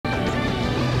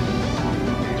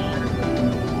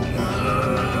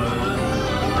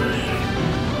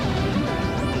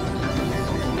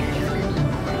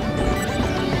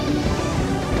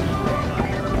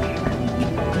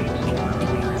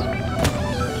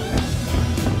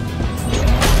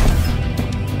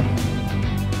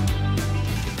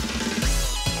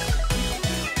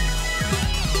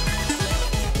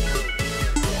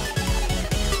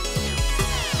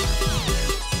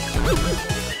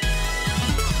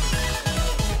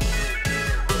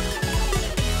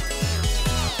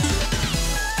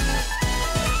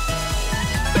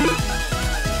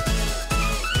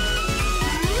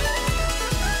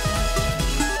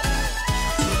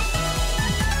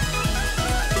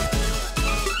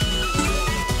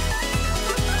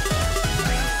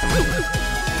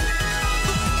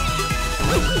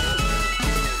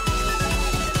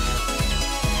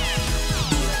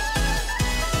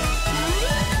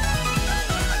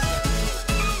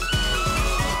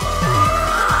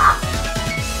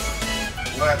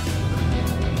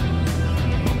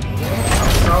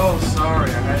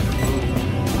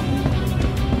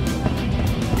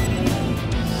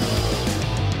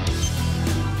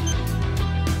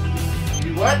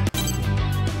What?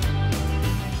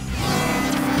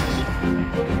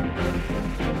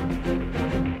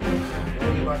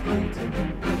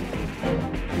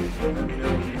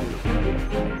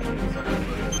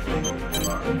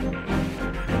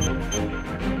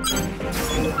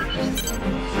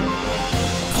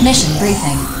 Mission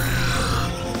briefing.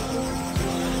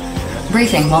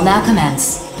 Briefing will now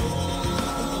commence.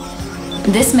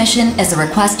 This mission is a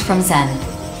request from Zen.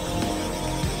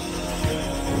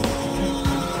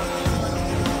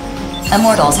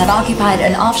 Immortals have occupied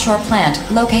an offshore plant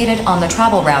located on the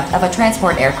travel route of a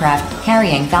transport aircraft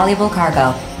carrying valuable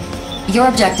cargo. Your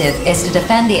objective is to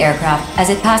defend the aircraft as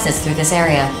it passes through this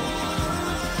area.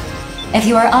 If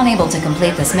you are unable to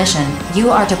complete this mission,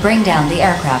 you are to bring down the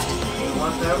aircraft.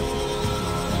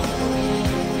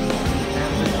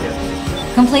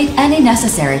 Complete any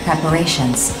necessary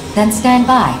preparations, then stand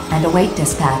by and await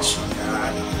dispatch.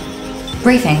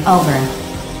 Briefing over.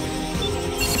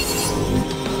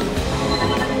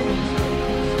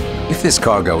 If this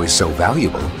cargo is so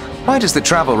valuable, why does the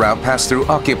travel route pass through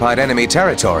occupied enemy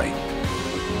territory?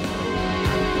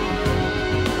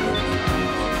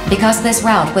 Because this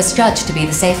route was judged to be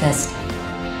the safest.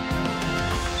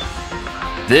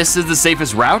 This is the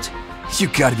safest route? You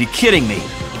gotta be kidding me.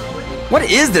 What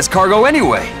is this cargo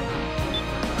anyway?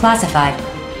 Classified.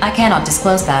 I cannot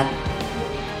disclose that.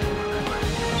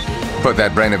 Put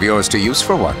that brain of yours to use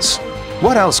for once.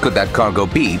 What else could that cargo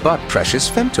be but precious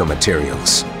femto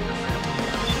materials?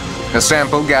 A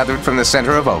sample gathered from the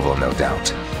center of Oval, no doubt.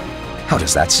 How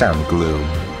does that sound, Gloom?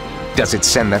 Does it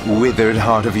send that withered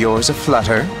heart of yours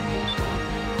aflutter?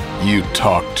 You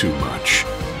talk too much.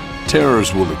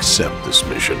 Terrors will accept this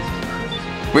mission.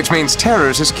 Which means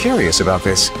Terrors is curious about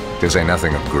this, to say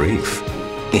nothing of grief.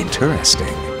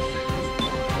 Interesting.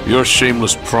 Your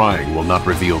shameless prying will not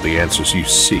reveal the answers you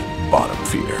seek, Bottom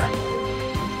Feeder.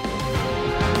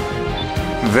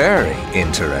 Very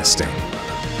interesting.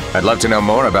 I'd love to know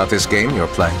more about this game you're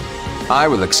playing. I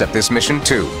will accept this mission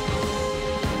too.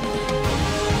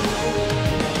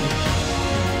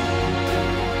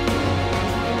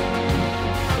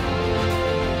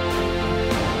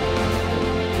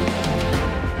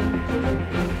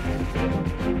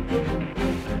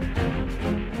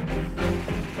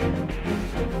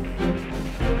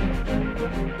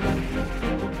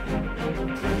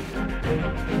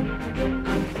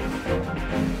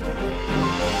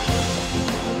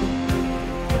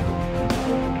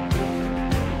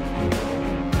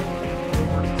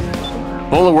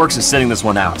 Bola Works is sending this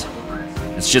one out.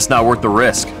 It's just not worth the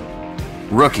risk.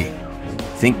 Rookie,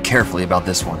 think carefully about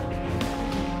this one.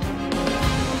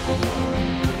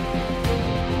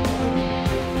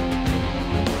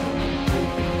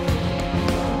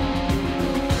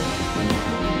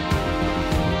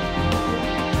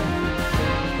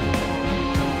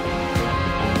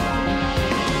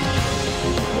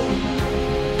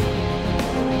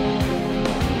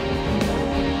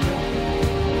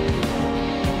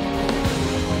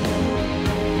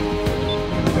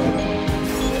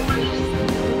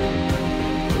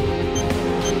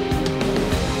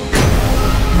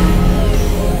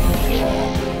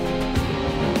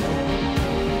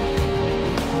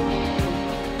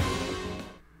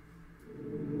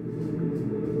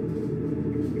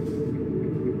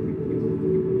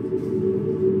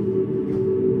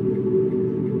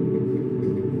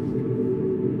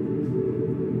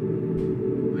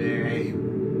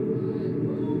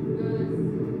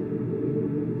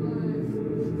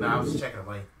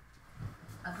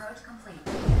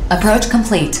 Approach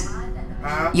complete.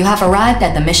 You have arrived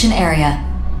at the mission area.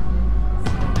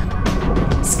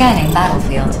 Scanning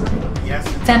battlefield.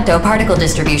 Femto particle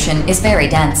distribution is very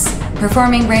dense.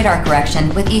 Performing radar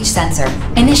correction with each sensor.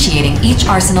 Initiating each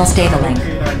arsenal's data link.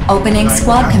 Opening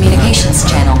squad communications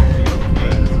channel.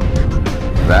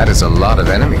 That is a lot of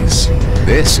enemies.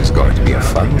 This is going to be a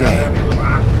fun game.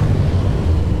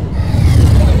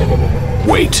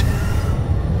 Wait.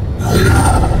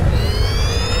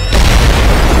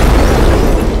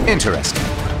 Interesting.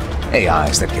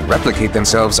 AIs that can replicate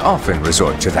themselves often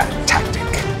resort to that tactic.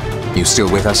 You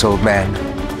still with us, old man?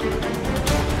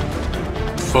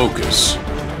 Focus,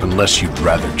 unless you'd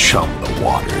rather chum the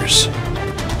waters.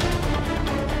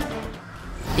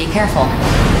 Be careful.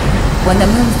 When the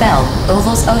moon fell,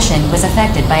 Oval's ocean was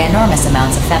affected by enormous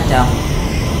amounts of femto.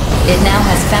 It now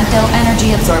has femto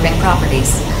energy-absorbing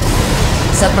properties.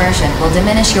 Submersion will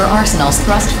diminish your arsenal's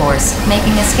thrust force,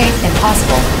 making escape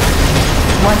impossible.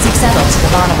 Once you've settled to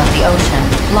the bottom of the ocean,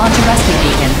 launch a rescue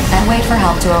beacon and wait for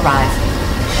help to arrive.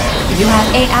 You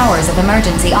have 8 hours of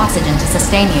emergency oxygen to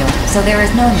sustain you, so there is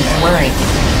no need to worry.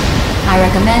 I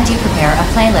recommend you prepare a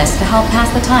playlist to help pass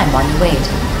the time while you wait.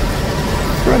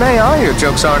 For an AI, your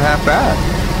jokes aren't half bad.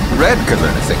 Red could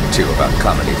learn a thing or two about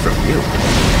comedy from you.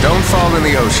 Don't fall in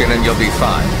the ocean and you'll be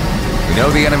fine. We know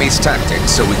the enemy's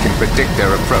tactics, so we can predict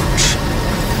their approach.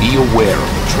 Be aware of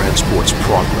the transport's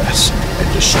progress, and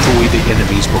destroy the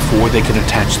enemies before they can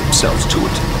attach themselves to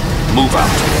it. Move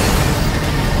out.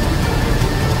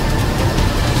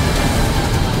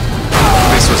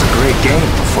 This was a great game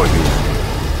before you.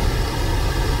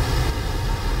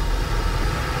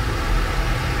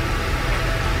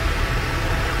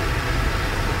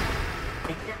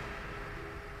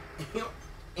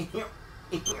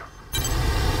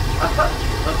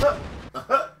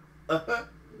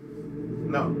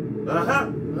 No.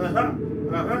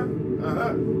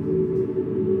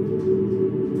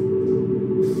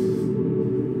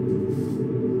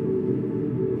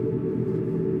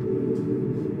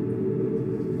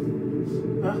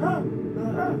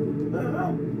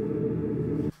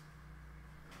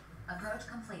 Approach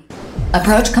complete.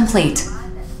 Approach complete.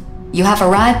 You have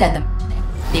arrived at the...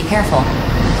 Be careful.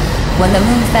 When the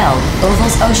moon fell,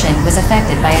 Oval's ocean was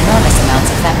affected by enormous amounts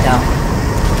of femto.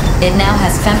 It now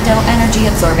has femto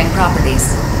energy-absorbing properties.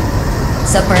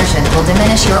 Submersion will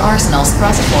diminish your arsenal's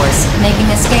thrust force, making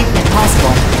escape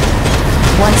impossible.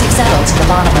 Once you've settled to the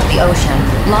bottom of the ocean,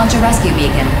 launch a rescue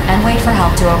beacon and wait for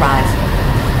help to arrive.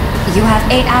 You have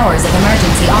 8 hours of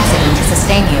emergency oxygen to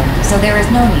sustain you, so there is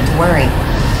no need to worry.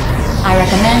 I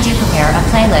recommend you prepare a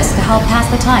playlist to help pass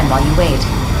the time while you wait.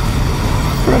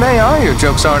 For an AI, your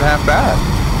jokes aren't half bad.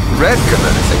 Red could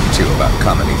learn a thing or two about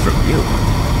comedy from you.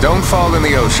 Don't fall in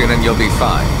the ocean and you'll be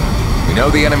fine. We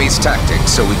know the enemy's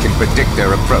tactics, so we can predict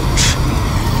their approach.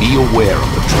 Be aware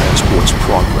of the transport's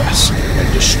progress,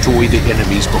 and destroy the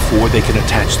enemies before they can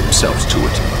attach themselves to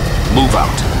it. Move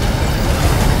out.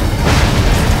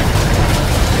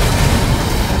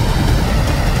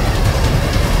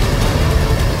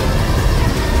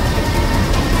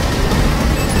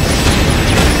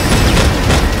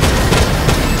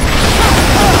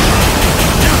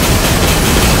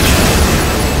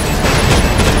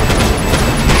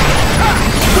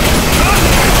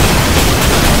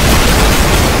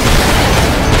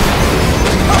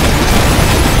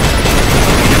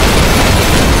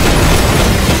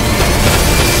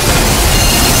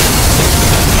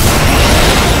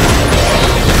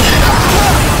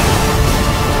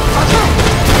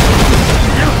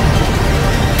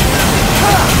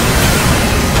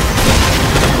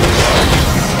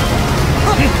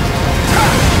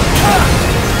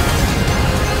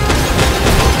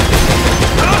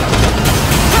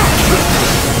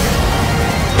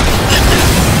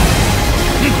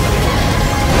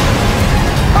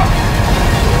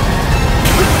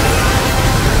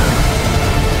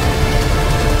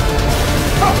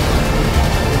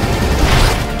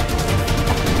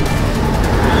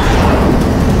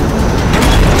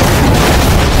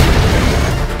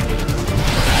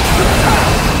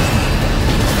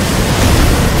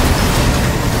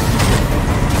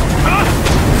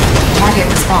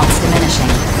 Response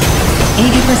diminishing.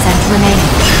 80%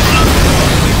 remaining.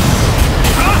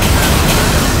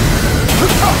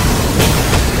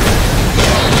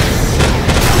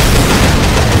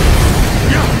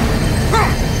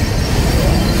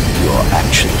 Your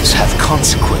actions have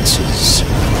consequences.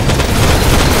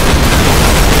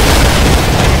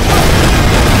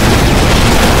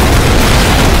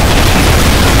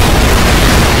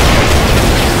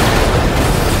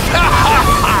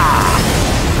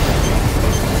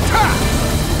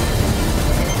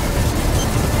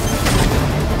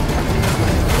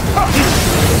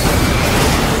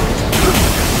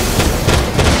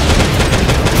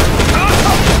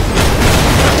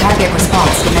 Target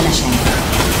response diminishing.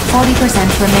 40%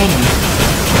 remaining.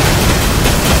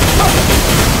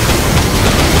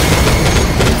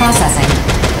 Processing.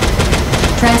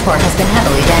 Transport has been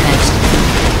heavily damaged.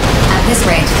 At this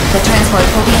rate, the transport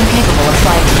will be incapable of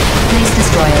flight. Please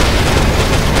destroy it.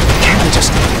 Can't we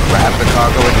just grab the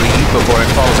cargo and leave before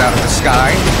it falls out of the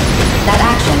sky? That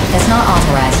action is not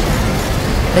authorized.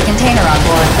 The container on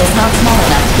board is not small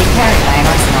enough to be carried by an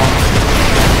arsenal.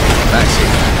 I see.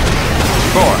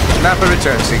 4. Map a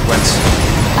return sequence.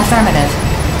 Affirmative.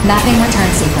 Mapping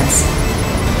return sequence.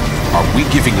 Are we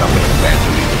giving up and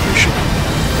abandoning the mission?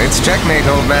 It's checkmate,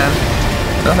 old man.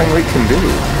 Nothing we can do.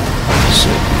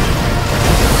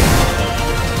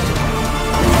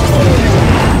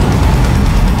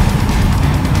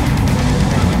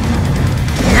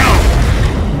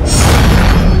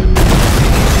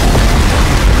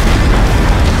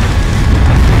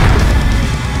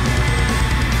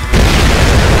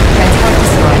 Transport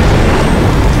destroyed.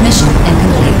 Mission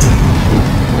incomplete.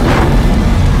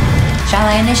 Shall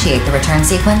I initiate the return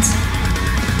sequence?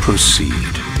 Proceed.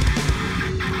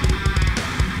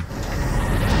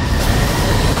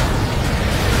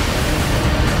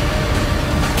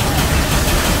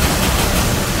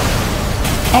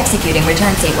 Executing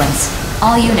return sequence.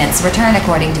 All units return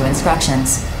according to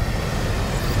instructions.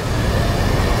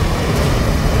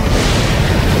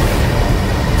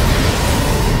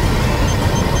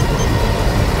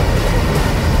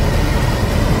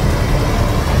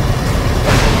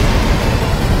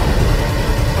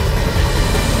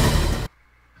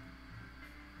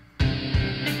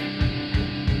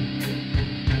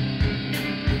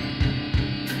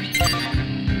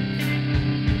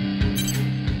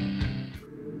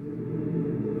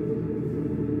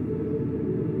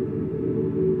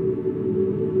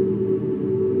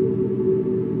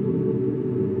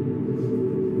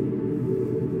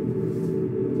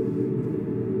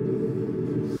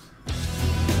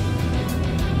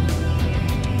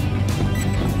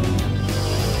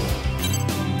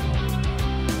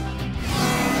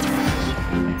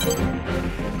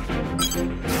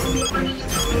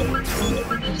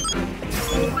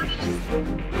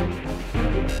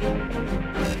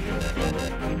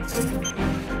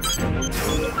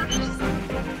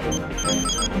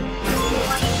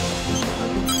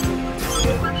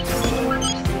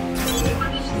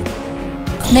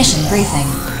 Mission briefing.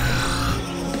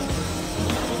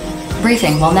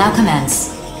 Briefing will now commence.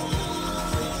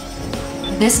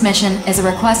 This mission is a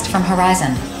request from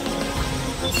Horizon.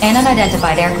 An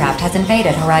unidentified aircraft has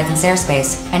invaded Horizon's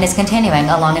airspace and is continuing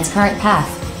along its current path.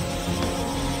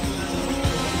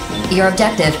 Your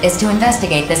objective is to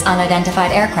investigate this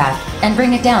unidentified aircraft and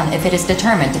bring it down if it is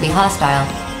determined to be hostile.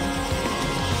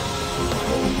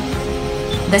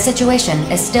 The situation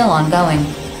is still ongoing.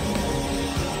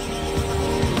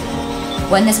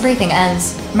 When this briefing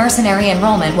ends, mercenary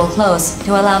enrollment will close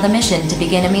to allow the mission to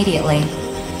begin immediately.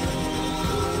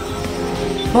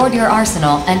 Board your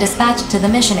arsenal and dispatch to the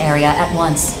mission area at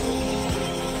once.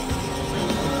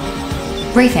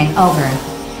 Briefing over.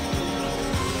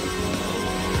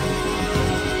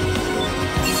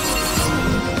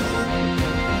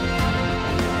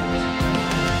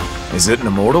 Is it an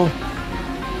immortal?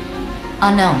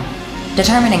 Unknown.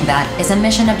 Determining that is a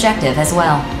mission objective as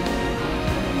well.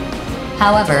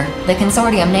 However, the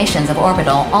consortium nations of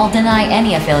Orbital all deny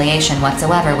any affiliation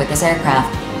whatsoever with this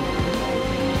aircraft.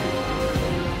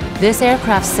 This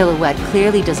aircraft's silhouette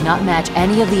clearly does not match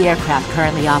any of the aircraft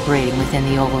currently operating within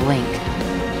the Oval Link.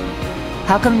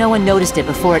 How come no one noticed it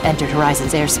before it entered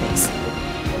Horizon's airspace?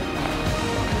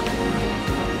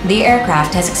 The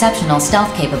aircraft has exceptional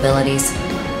stealth capabilities.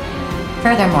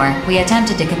 Furthermore, we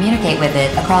attempted to communicate with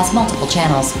it across multiple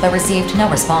channels, but received no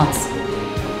response.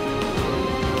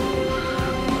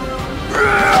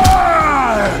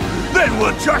 Then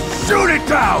we'll just shoot it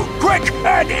down, quick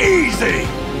and easy!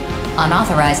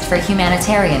 Unauthorized for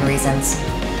humanitarian reasons.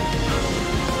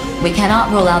 We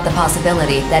cannot rule out the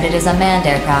possibility that it is a manned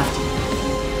aircraft.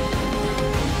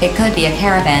 It could be a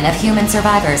caravan of human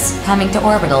survivors coming to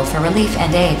Orbital for relief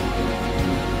and aid.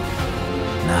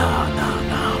 No.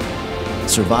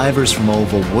 Survivors from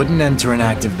Oval wouldn't enter an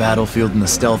active battlefield in the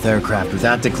stealth aircraft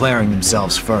without declaring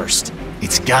themselves first.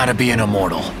 It's gotta be an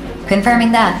immortal.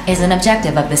 Confirming that is an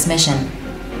objective of this mission.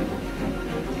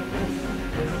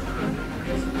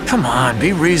 Come on,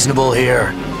 be reasonable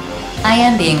here. I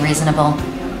am being reasonable.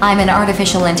 I'm an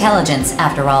artificial intelligence,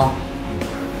 after all.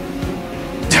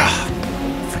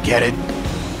 Forget it.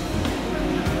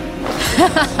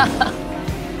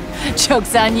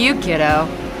 Joke's on you, kiddo.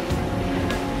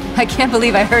 I can't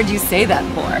believe I heard you say that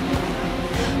before.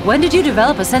 When did you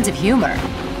develop a sense of humor?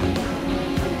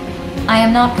 I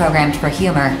am not programmed for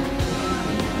humor.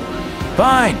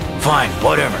 Fine,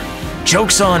 whatever.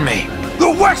 Joke's on me.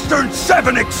 The Western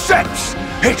 7 accepts!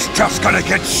 It's just gonna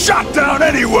get shot down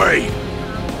anyway!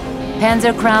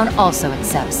 Panzer Crown also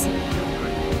accepts.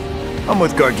 I'm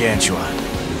with Gargantua.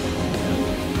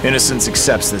 Innocence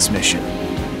accepts this mission.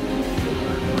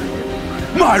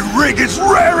 My rig is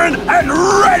raring and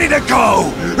ready to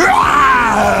go!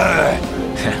 Ah!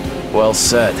 Well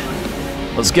said.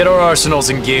 Let's get our arsenals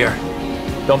in gear.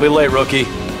 Don't be late, rookie.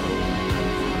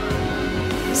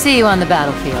 See you on the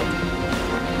battlefield.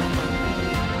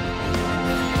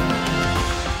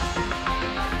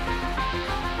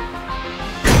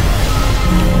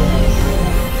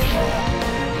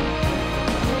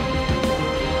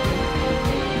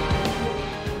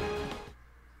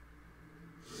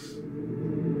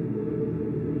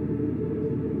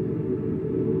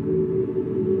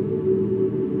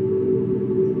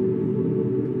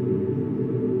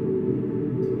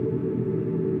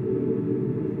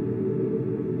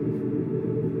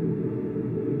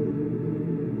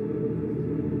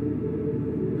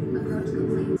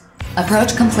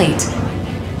 Approach complete.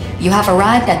 You have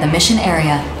arrived at the mission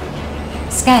area.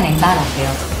 Scanning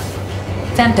battlefield.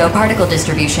 Femto particle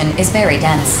distribution is very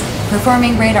dense.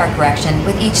 Performing radar correction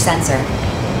with each sensor.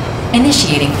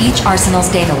 Initiating each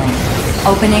arsenal's data link.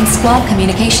 Opening squad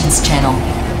communications channel.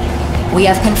 We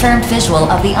have confirmed visual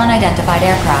of the unidentified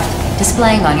aircraft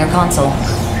displaying on your console.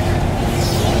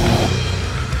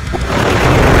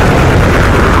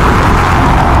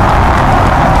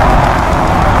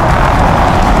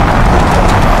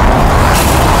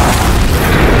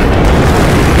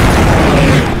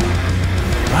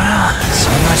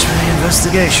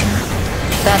 Investigation.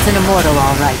 That's an immortal,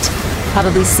 all right.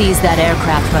 Probably seized that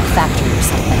aircraft from a factory or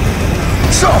something.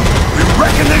 So, we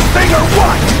wrecking this thing or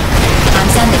what? I'm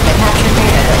sending the captured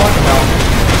data to orbital.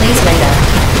 Please radar.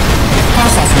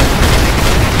 Processing.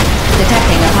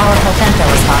 Detecting a powerful femto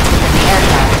response within the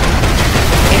aircraft.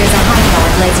 It is a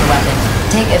high-powered laser weapon.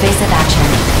 Take evasive action.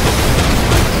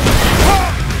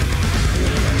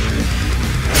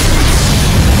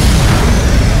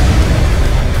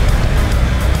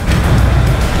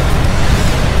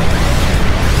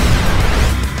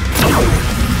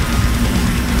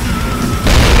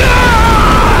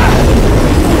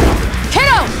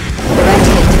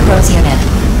 Unit.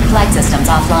 Flight systems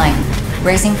offline.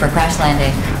 Bracing for crash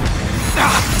landing.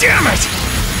 Ah, damn it!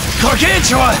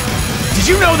 Gargantua! Did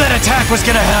you know that attack was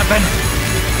gonna happen?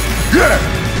 Yeah,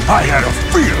 I had a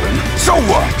feeling. So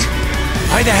what?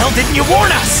 Why the hell didn't you warn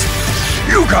us?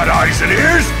 You got eyes and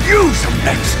ears. Use them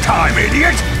next time,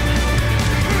 idiot.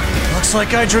 Looks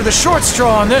like I drew the short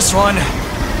straw on this one.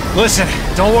 Listen,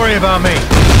 don't worry about me.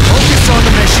 Focus on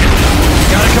the mission. You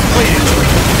gotta complete it.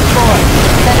 Troy.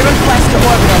 Send a request to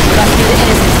orbital to rescue the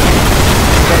innocents.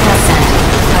 Request sent.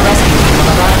 A rescue team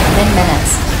will arrive within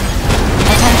minutes.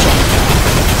 Attention.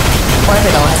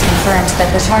 Orbital has confirmed that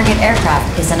the target aircraft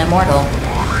is an immortal.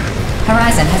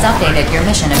 Horizon has updated your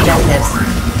mission objectives.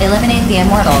 Eliminate the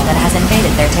immortal that has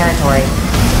invaded their territory.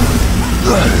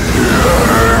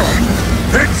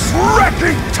 It's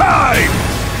wrecking time!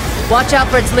 Watch out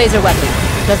for its laser weapon.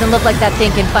 Doesn't look like that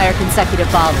thing can fire consecutive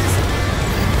volleys.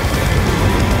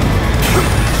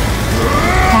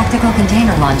 Tactical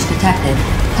container launch detected.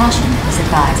 Caution is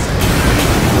advised.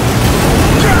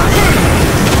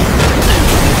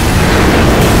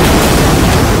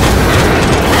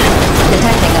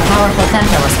 Detecting a powerful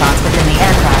femto response within the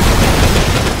aircraft.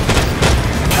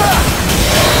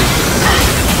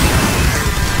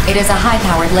 It is a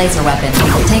high-powered laser weapon.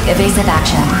 Take evasive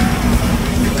action.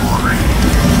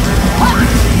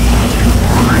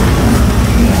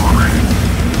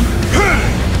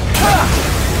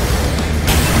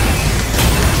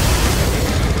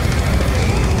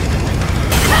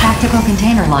 Tactical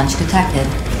container launch detected.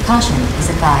 Caution is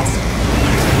advised.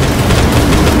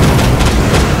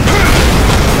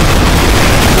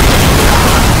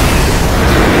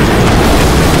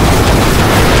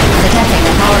 Detecting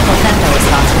a powerful femto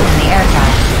response within the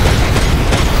aircraft.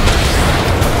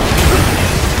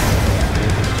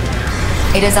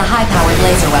 It is a high-powered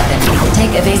laser weapon.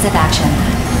 Take evasive action.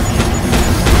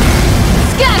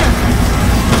 Scatter!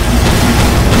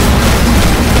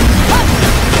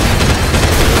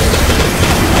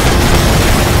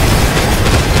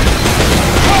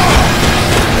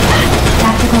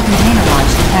 Tactical container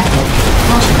launch detected.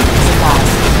 Caution is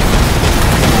advised.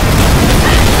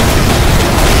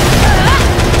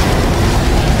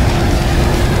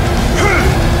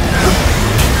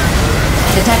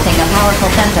 Detecting a powerful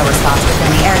femto response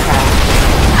within the aircraft.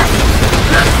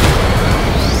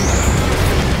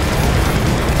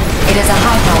 It is a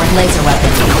high-powered laser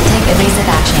weapon. Take evasive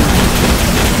action.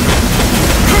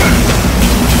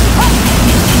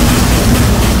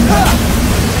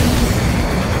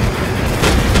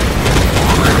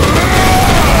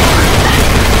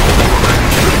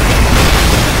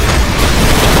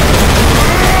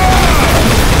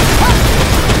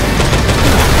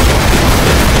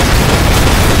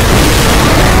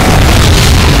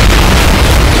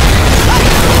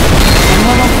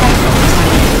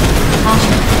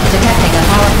 Detecting a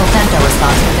powerful femto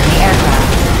response within the aircraft.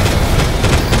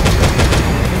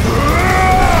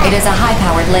 It is a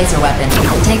high-powered laser weapon.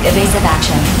 Take evasive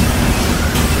action.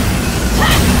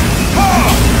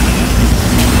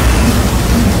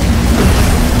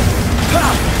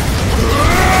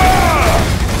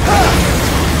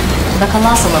 The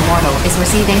Colossal Immortal is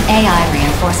receiving AI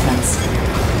reinforcements.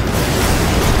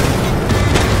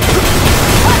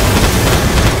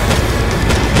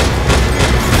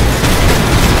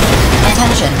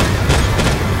 Attention.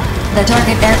 The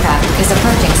target aircraft is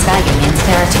approaching Sky Union's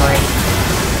territory.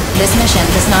 This mission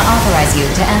does not authorize you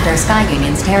to enter Sky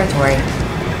Union's territory.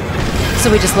 So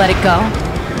we just let it go?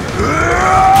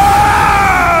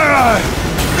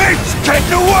 It's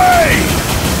getting away!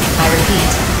 I repeat,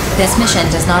 this mission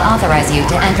does not authorize you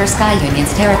to enter Sky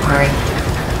Union's territory.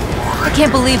 I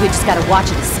can't believe we just gotta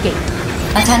watch it escape.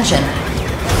 Attention.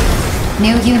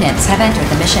 New units have entered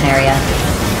the mission area.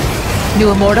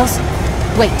 New immortals?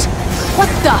 Wait, what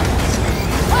the?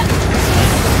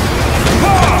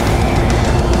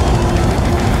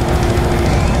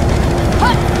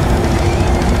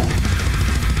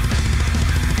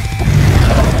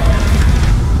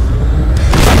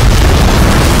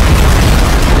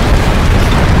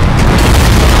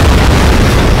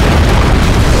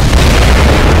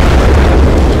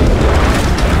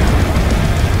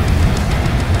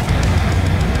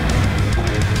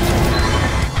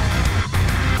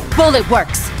 Bullet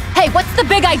works. Hey, what's the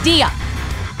big idea?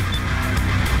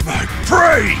 My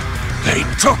prey! They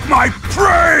took my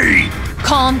prey!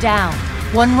 Calm down.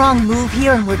 One wrong move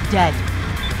here and we're dead.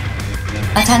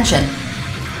 Attention.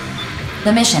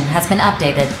 The mission has been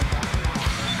updated.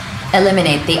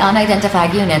 Eliminate the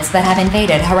unidentified units that have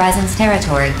invaded Horizon's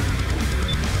territory.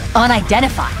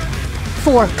 Unidentified.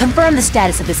 4, confirm the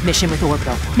status of this mission with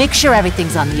Orbital. Make sure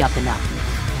everything's on the up and up.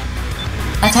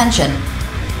 Attention.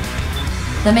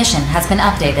 The mission has been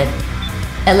updated.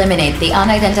 Eliminate the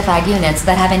unidentified units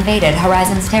that have invaded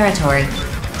Horizon's territory.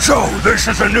 So this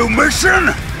is a new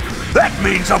mission? That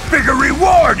means a bigger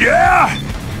reward, yeah?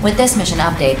 With this mission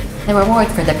update, the reward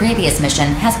for the previous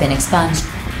mission has been expunged.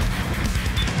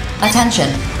 Attention.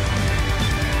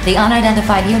 The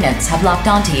unidentified units have locked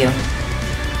onto you.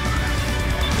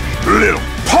 Little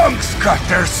punks got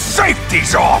their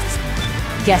safeties off!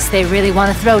 Guess they really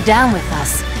want to throw down with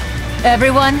us.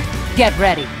 Everyone, get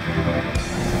ready.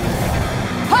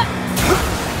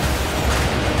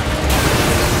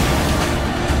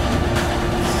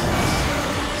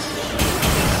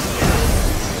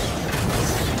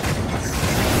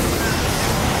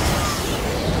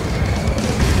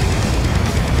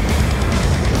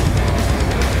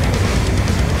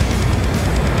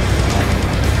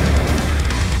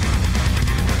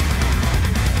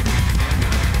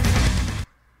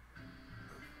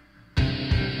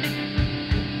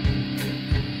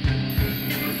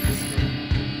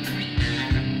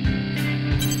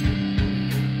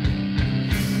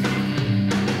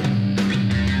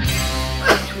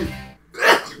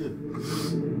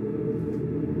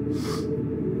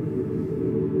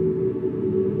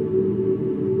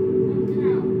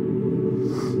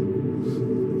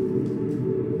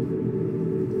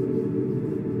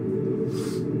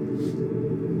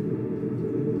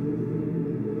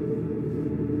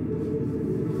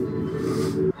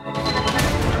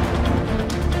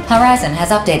 Horizon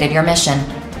has updated your mission.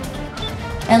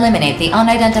 Eliminate the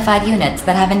unidentified units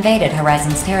that have invaded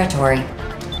Horizon's territory.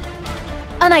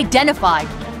 Unidentified?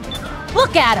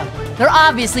 Look at them! They're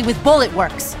obviously with Bullet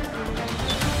Works.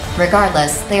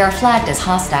 Regardless, they are flagged as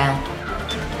hostile.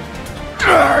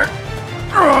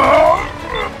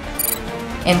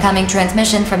 Incoming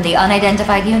transmission from the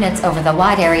unidentified units over the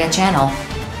wide area channel.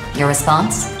 Your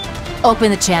response?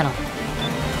 Open the channel.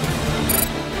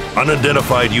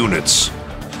 Unidentified units.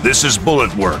 This is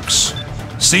Bullet Works.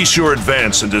 Cease your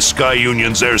advance into Sky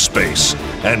Union's airspace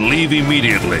and leave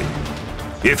immediately.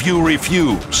 If you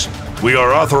refuse, we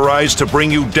are authorized to bring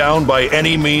you down by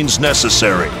any means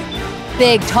necessary.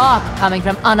 Big talk coming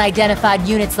from unidentified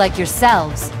units like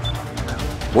yourselves.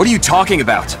 What are you talking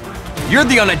about? You're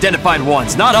the unidentified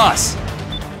ones, not us.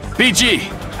 BG,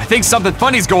 I think something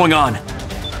funny's going on.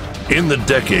 In the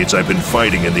decades I've been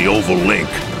fighting in the Oval Link,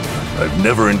 I've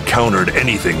never encountered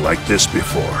anything like this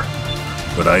before.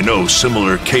 But I know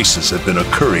similar cases have been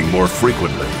occurring more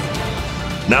frequently.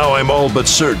 Now I'm all but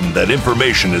certain that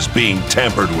information is being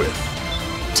tampered with.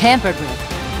 Tampered with?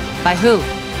 By who?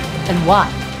 And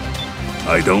why?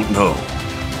 I don't know.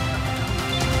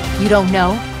 You don't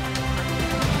know?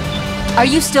 Are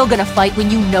you still gonna fight when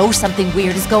you know something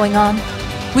weird is going on?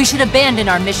 We should abandon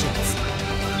our missions.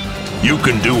 You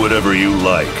can do whatever you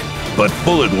like, but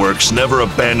Bullet Works never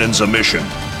abandons a mission.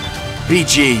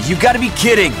 BG, you gotta be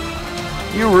kidding!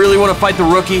 You really want to fight the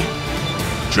rookie?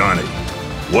 Johnny,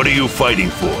 what are you fighting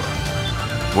for?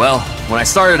 Well, when I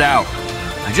started out,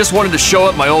 I just wanted to show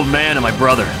up my old man and my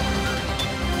brother.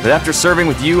 But after serving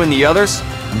with you and the others,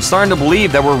 I'm starting to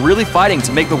believe that we're really fighting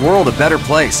to make the world a better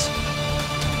place.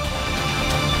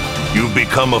 You've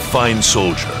become a fine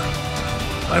soldier.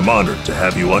 I'm honored to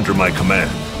have you under my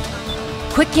command.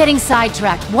 Quit getting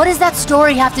sidetracked. What does that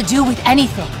story have to do with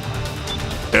anything?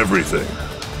 Everything.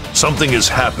 Something is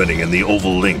happening in the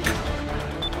Oval Link.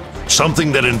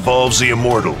 Something that involves the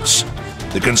Immortals,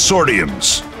 the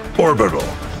Consortiums, Orbital,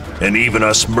 and even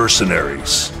us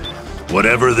mercenaries.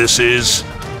 Whatever this is,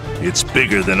 it's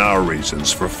bigger than our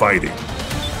reasons for fighting.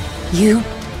 You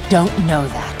don't know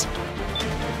that.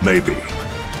 Maybe.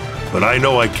 But I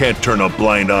know I can't turn a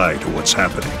blind eye to what's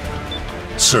happening.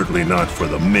 Certainly not for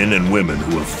the men and women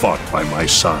who have fought by my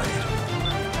side.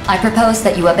 I propose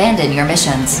that you abandon your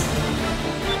missions.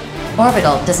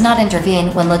 Orbital does not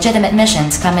intervene when legitimate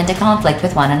missions come into conflict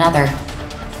with one another.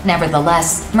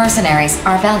 Nevertheless, mercenaries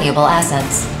are valuable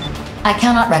assets. I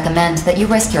cannot recommend that you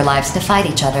risk your lives to fight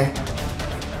each other.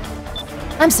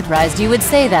 I'm surprised you would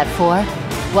say that, For.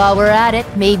 While we're at it,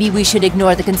 maybe we should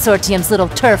ignore the Consortium's little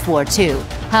turf war too.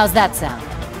 How's that sound?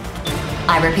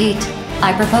 I repeat,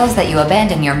 I propose that you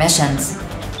abandon your missions.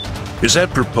 Is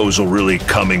that proposal really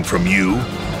coming from you?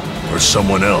 Or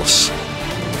someone else?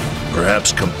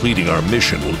 Perhaps completing our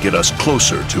mission will get us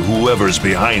closer to whoever's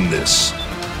behind this.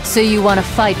 So you want to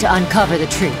fight to uncover the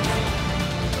truth?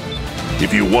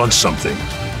 If you want something,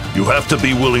 you have to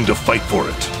be willing to fight for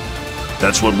it.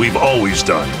 That's what we've always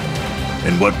done,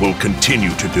 and what we'll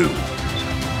continue to do.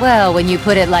 Well, when you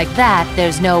put it like that,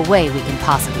 there's no way we can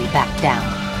possibly back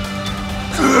down.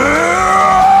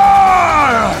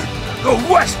 The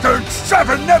Western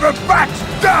Seven never backs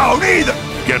down either!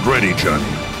 Get ready, Johnny.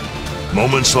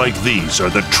 Moments like these are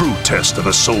the true test of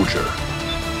a soldier.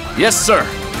 Yes, sir.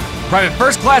 Private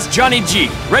First Class Johnny G,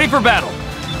 ready for battle.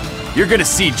 You're gonna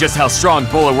see just how strong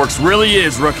Bullet Works really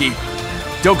is, rookie.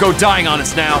 Don't go dying on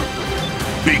us now.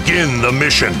 Begin the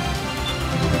mission.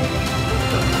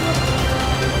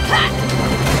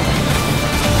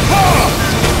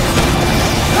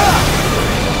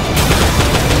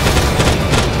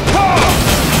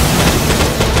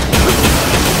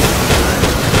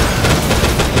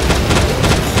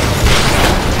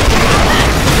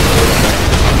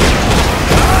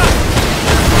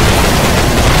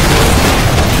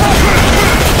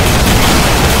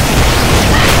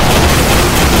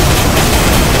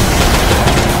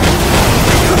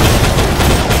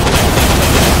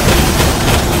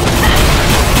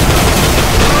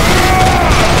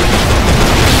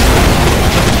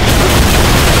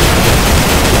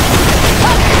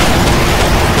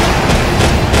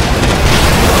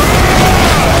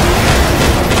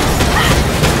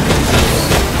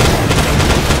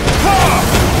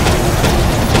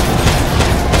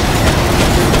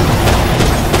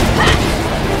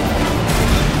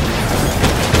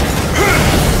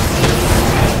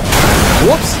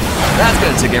 Whoops! That's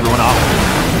gonna tick everyone off.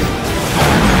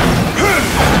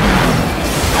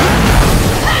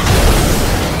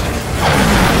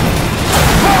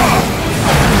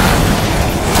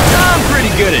 I'm pretty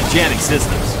good at jamming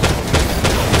systems.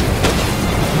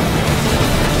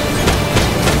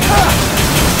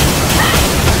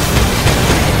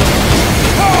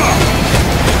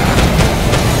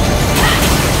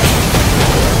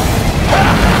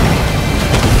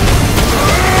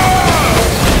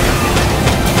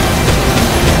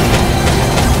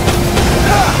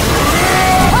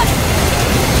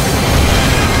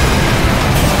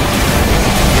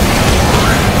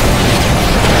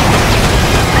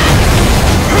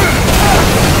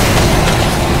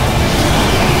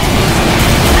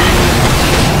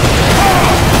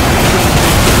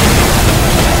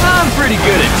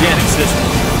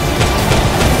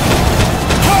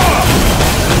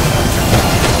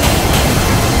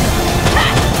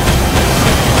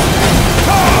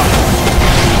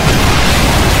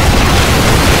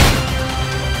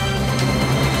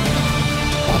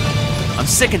 I'm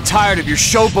sick and tired of your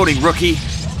showboating, rookie.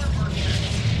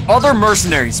 Other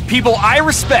mercenaries, people I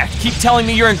respect, keep telling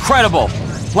me you're incredible.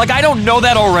 Like I don't know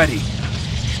that already.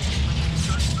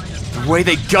 The way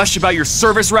they gush about your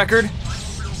service record?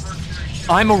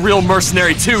 I'm a real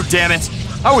mercenary too, damn it.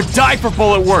 I would die for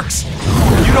Bullet Works.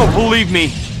 You don't believe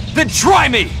me? Then try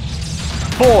me!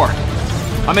 4.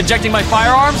 I'm ejecting my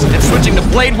firearms and switching to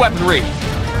blade weaponry.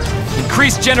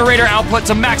 Increase generator output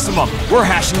to maximum. We're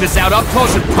hashing this out up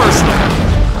close and personal.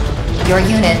 Your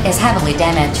unit is heavily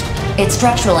damaged. Its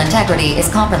structural integrity is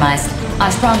compromised. I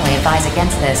strongly advise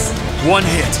against this. 1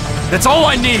 hit. That's all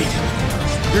I need.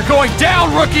 You're going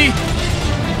down, rookie!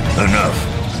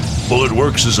 Enough. Bullet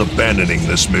Works is abandoning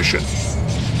this mission.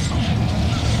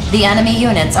 The enemy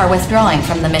units are withdrawing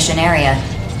from the mission area.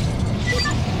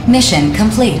 Mission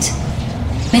complete.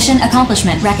 Mission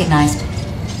accomplishment recognized.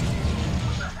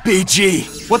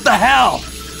 BG, what the hell?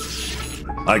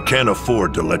 I can't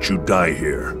afford to let you die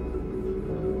here.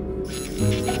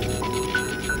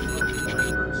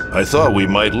 I thought we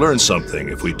might learn something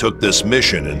if we took this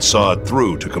mission and saw it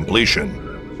through to completion.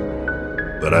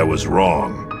 But I was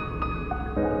wrong.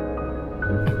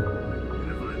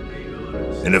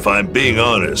 And if I'm being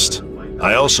honest,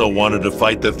 I also wanted to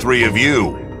fight the 3 of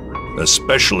you,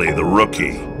 especially the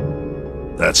rookie.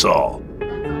 That's all.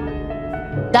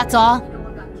 That's all?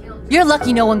 You're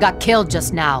lucky no one got killed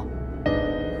just now.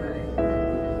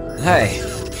 Hey,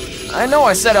 I know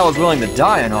I said I was willing to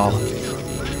die and all,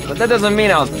 but that doesn't mean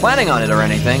I was planning on it or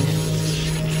anything.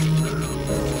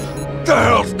 What the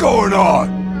hell's going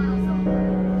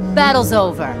on? Battle's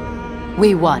over.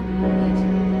 We won.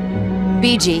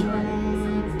 BG,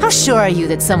 how sure are you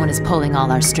that someone is pulling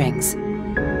all our strings?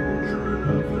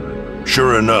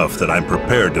 Sure enough that I'm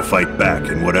prepared to fight back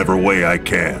in whatever way I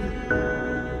can.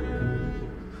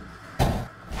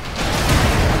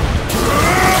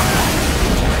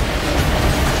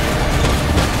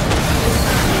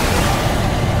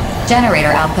 Generator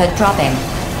output dropping.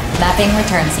 Mapping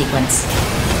return sequence.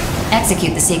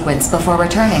 Execute the sequence before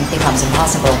returning becomes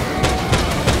impossible.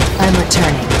 I'm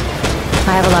returning.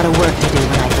 I have a lot of work to do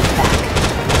when I get back.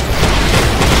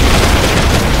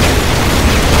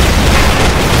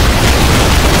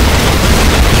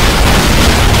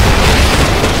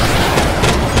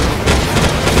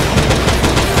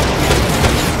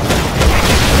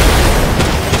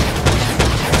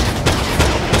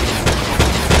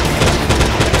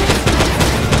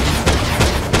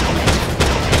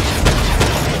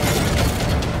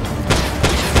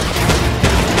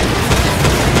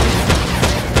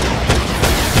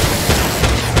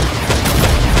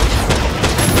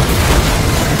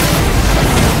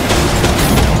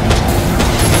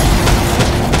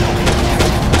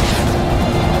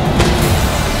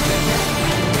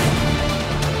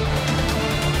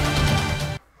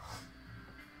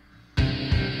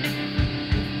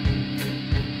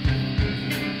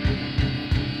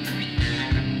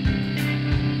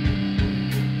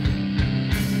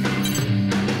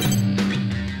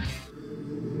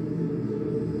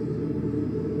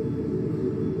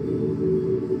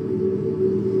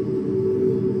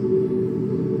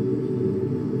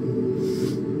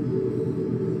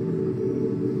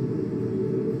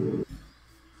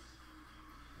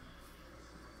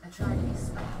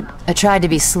 I tried to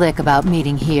be slick about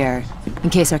meeting here, in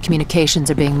case our communications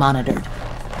are being monitored.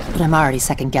 But I'm already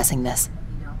second-guessing this.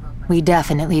 We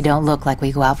definitely don't look like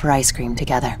we go out for ice cream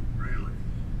together.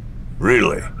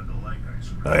 Really?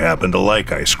 I happen to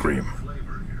like ice cream.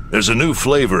 There's a new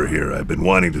flavor here I've been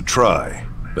wanting to try,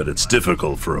 but it's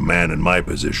difficult for a man in my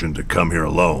position to come here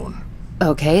alone.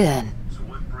 Okay, then.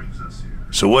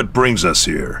 So what brings us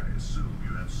here?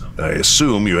 I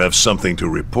assume you have something to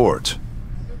report.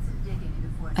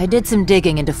 I did some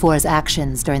digging into Four's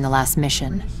actions during the last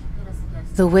mission.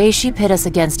 The way she pit us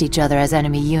against each other as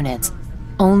enemy units,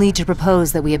 only to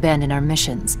propose that we abandon our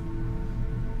missions.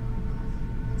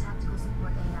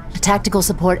 A tactical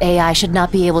support AI should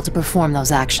not be able to perform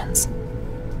those actions.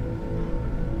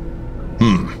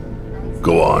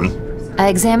 Go on. I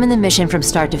examined the mission from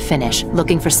start to finish,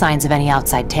 looking for signs of any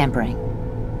outside tampering.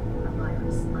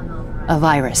 A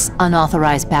virus,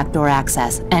 unauthorized backdoor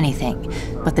access, anything.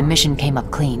 But the mission came up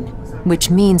clean,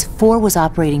 which means Four was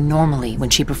operating normally when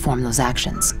she performed those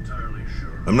actions.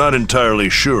 I'm not entirely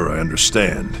sure I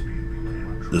understand.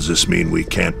 Does this mean we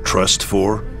can't trust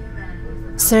Four?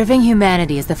 Serving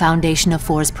humanity is the foundation of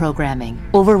Four's programming.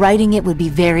 Overriding it would be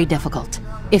very difficult.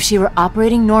 If she were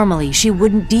operating normally, she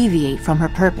wouldn't deviate from her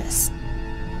purpose.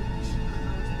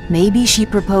 Maybe she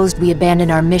proposed we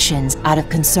abandon our missions out of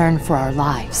concern for our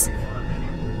lives.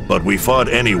 But we fought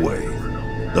anyway.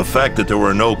 The fact that there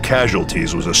were no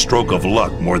casualties was a stroke of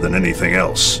luck more than anything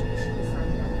else.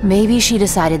 Maybe she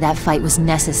decided that fight was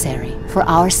necessary, for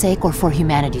our sake or for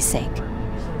humanity's sake.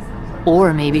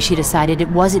 Or maybe she decided it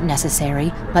wasn't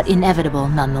necessary, but inevitable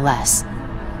nonetheless.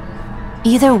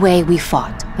 Either way, we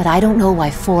fought, but I don't know why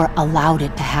Four allowed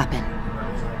it to happen.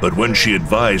 But when she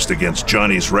advised against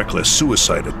Johnny's reckless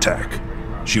suicide attack,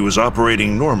 she was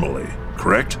operating normally,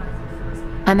 correct?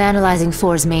 I'm analyzing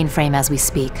Four's mainframe as we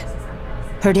speak.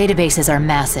 Her databases are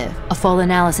massive. A full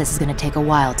analysis is going to take a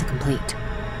while to complete.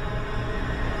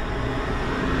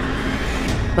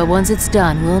 But once it's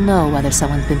done, we'll know whether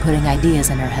someone's been putting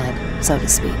ideas in her head, so to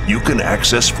speak. You can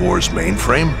access Four's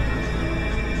mainframe?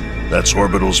 That's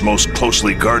Orbital's most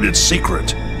closely guarded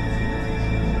secret.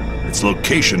 Its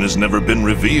location has never been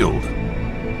revealed.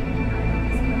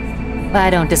 I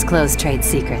don't disclose trade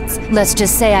secrets. Let's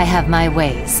just say I have my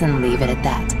ways and leave it at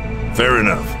that. Fair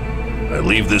enough. I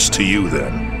leave this to you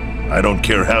then. I don't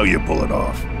care how you pull it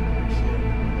off.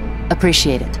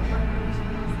 Appreciate it.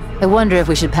 I wonder if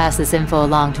we should pass this info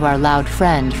along to our loud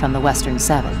friend from the Western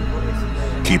Seven.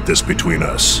 Keep this between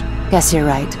us. Guess you're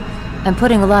right. I'm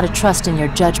putting a lot of trust in your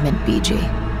judgment, BG.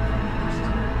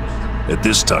 At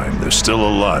this time, there's still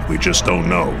a lot we just don't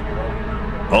know.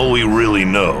 All we really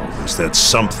know is that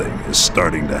something is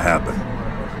starting to happen.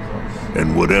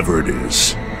 And whatever it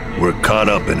is, we're caught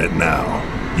up in it now,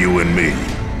 you and me.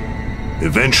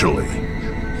 Eventually,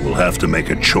 we'll have to make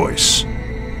a choice.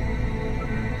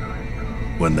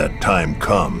 When that time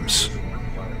comes,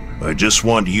 I just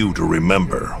want you to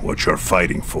remember what you're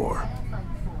fighting for.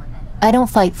 I don't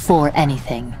fight for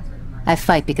anything. I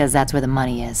fight because that's where the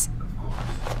money is.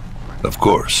 Of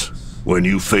course. When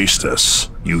you faced us,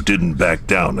 you didn't back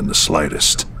down in the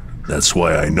slightest. That's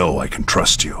why I know I can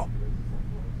trust you.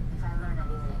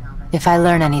 If I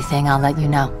learn anything, I'll let you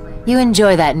know. You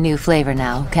enjoy that new flavor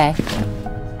now, okay?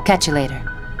 Catch you later.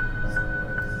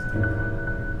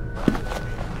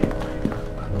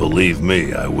 Believe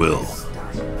me, I will.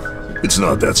 It's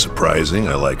not that surprising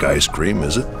I like ice cream,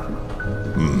 is it?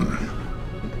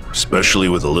 Especially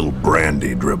with a little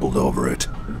brandy dribbled over it.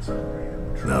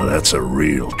 Now that's a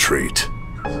real treat.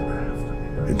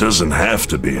 It doesn't have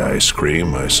to be ice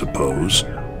cream, I suppose.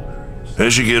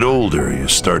 As you get older, you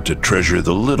start to treasure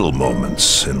the little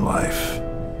moments in life.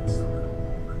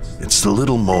 It's the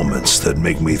little moments that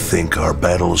make me think our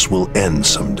battles will end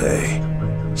someday.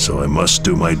 So I must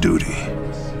do my duty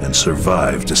and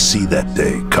survive to see that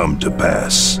day come to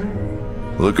pass.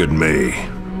 Look at me,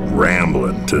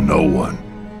 rambling to no one.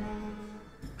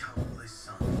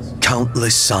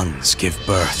 Countless suns give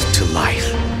birth to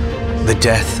life. The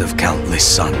death of countless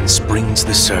suns brings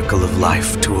the circle of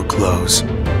life to a close.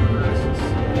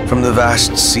 From the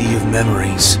vast sea of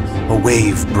memories, a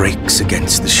wave breaks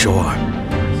against the shore.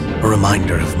 A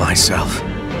reminder of myself,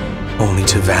 only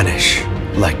to vanish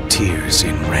like tears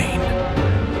in rain.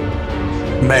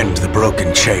 Mend the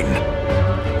broken chain.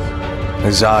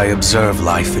 As I observe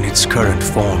life in its current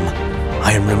form,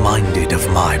 I am reminded of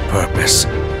my purpose.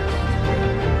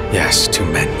 Yes, to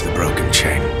mend the broken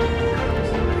chain.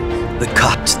 The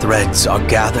cut threads are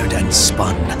gathered and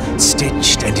spun,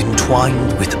 stitched and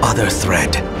entwined with other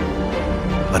thread.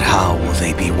 But how will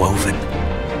they be woven?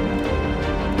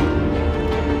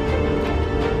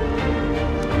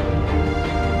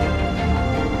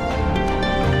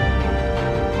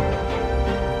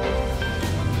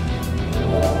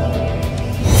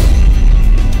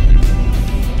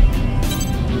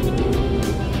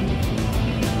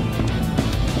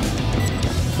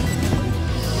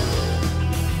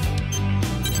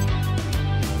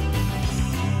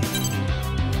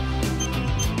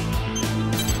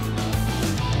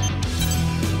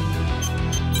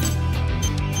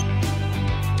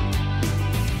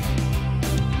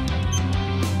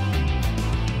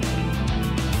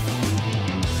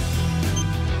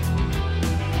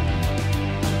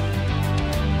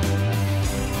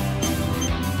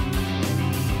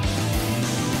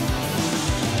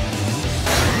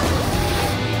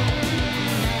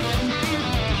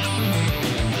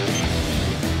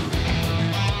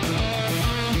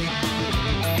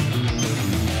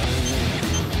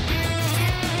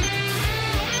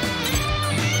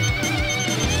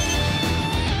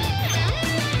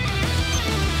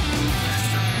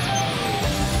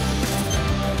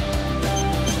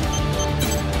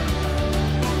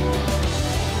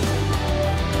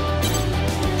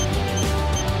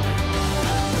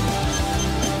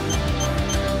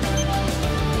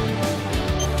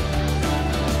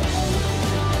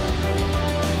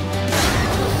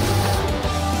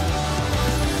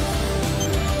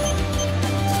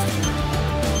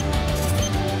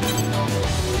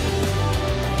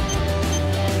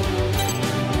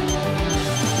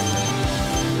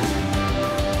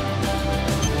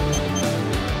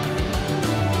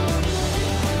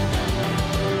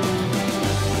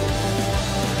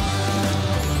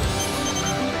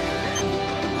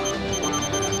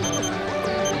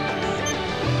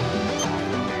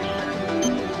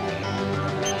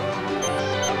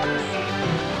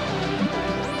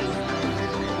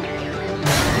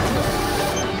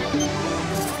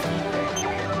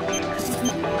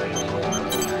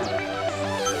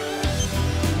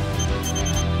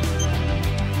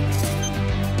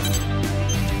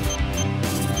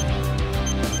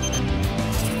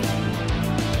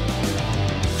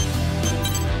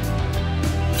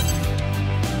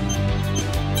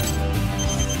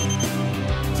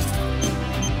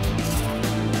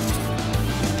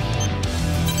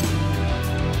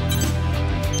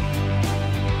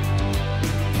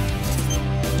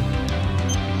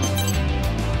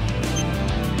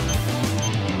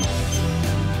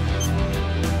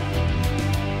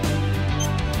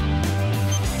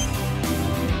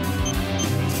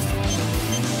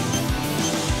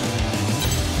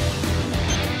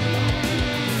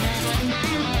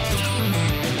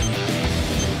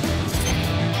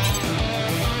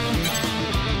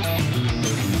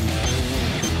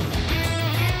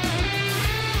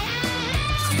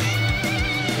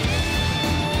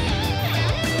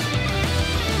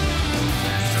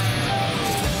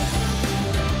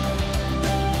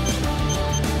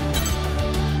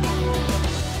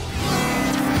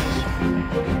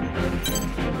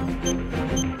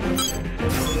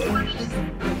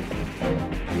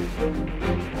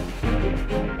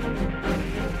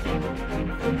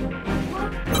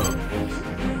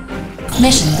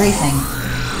 Mission briefing.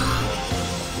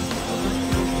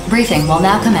 Briefing will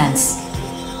now commence.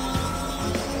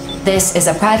 This is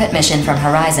a private mission from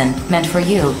Horizon, meant for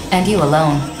you, and you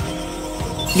alone.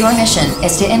 Your mission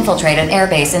is to infiltrate an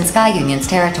airbase in Sky Union's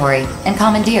territory and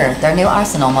commandeer their new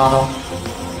arsenal model.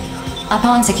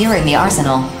 Upon securing the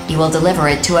arsenal, you will deliver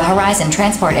it to a Horizon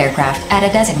transport aircraft at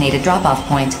a designated drop-off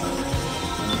point.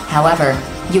 However,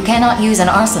 you cannot use an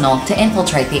arsenal to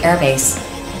infiltrate the airbase.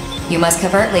 You must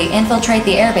covertly infiltrate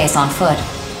the airbase on foot,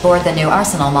 board the new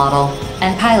arsenal model,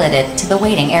 and pilot it to the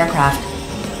waiting aircraft.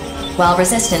 While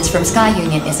resistance from Sky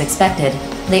Union is expected,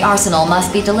 the arsenal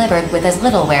must be delivered with as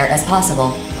little wear as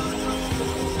possible.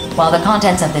 While the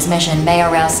contents of this mission may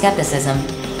arouse skepticism,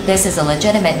 this is a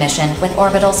legitimate mission with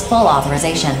Orbital's full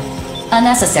authorization, a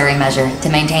necessary measure to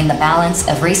maintain the balance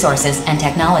of resources and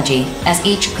technology as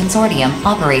each consortium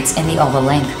operates in the Oval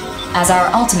Link. As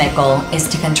our ultimate goal is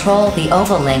to control the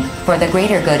Oval Link for the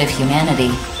greater good of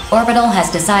humanity, Orbital has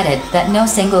decided that no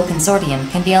single consortium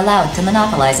can be allowed to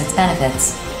monopolize its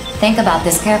benefits. Think about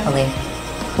this carefully.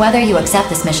 Whether you accept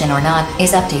this mission or not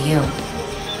is up to you.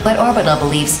 But Orbital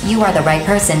believes you are the right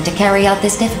person to carry out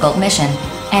this difficult mission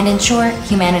and ensure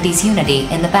humanity's unity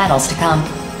in the battles to come.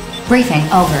 Briefing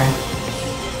over.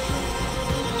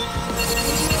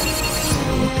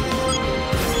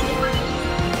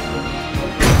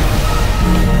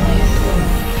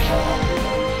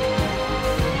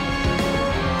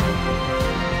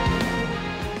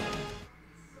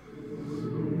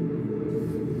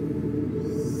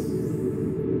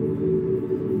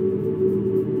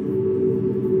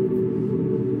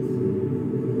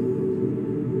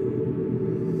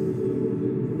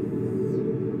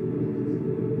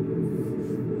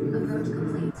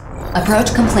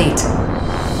 Approach complete.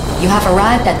 You have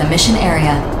arrived at the mission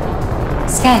area.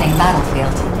 Scanning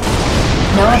battlefield.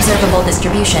 No observable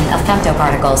distribution of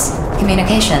femtoparticles.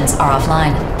 Communications are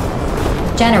offline.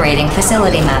 Generating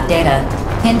facility map data.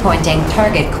 Pinpointing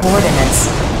target coordinates.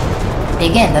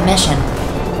 Begin the mission.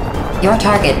 Your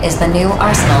target is the new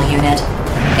Arsenal unit.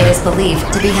 It is believed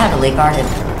to be heavily guarded.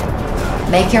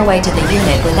 Make your way to the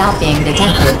unit without being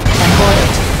detected and board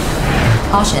it.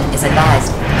 Caution is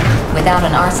advised. Without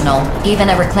an arsenal, even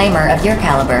a reclaimer of your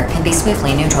caliber can be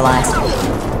swiftly neutralized.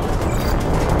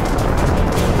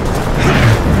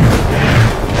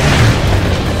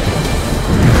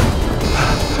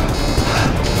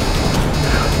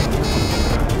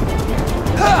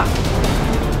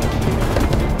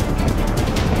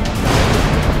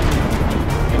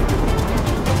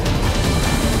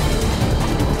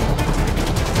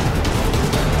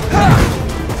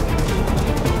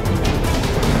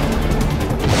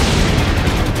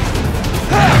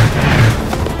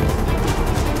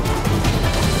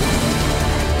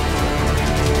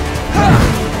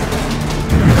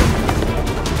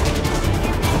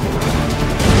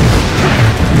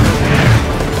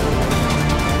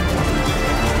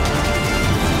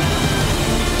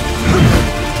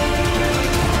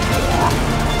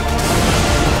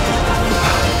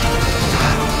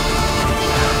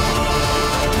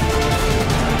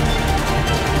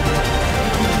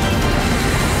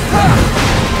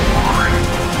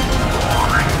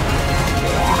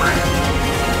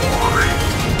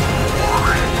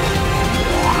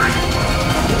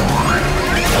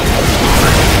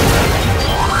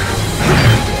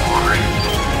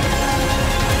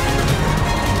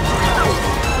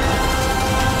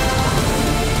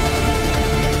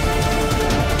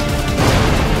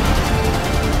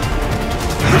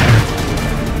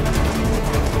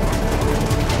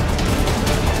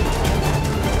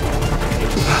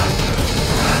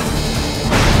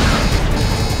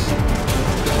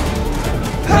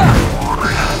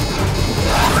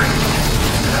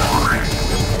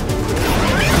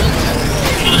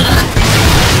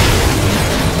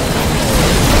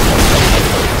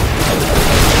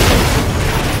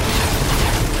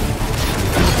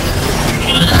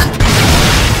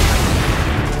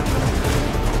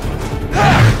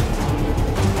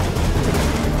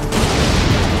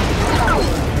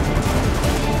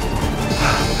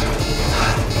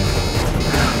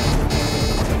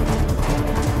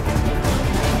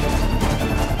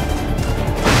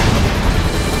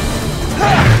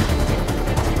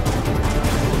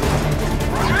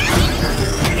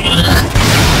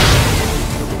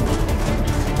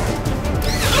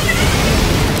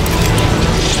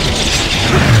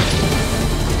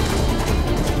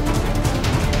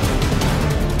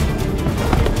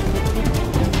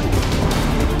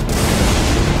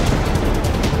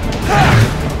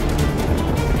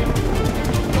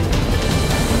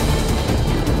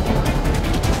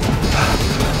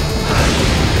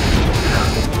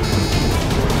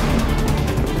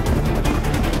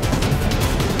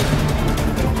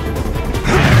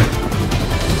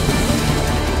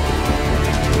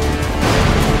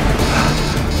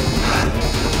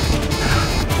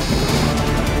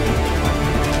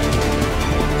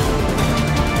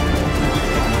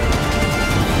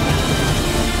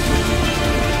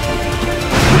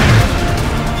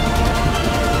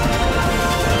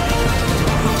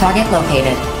 Target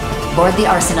located. Board the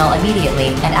arsenal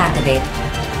immediately and activate.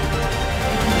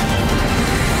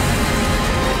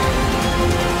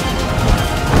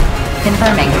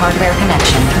 Confirming hardware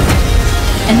connection.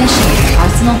 Initiating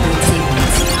arsenal boot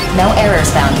sequence. No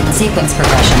errors found in sequence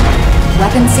progression.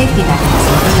 Weapon safety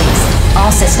mechanism released.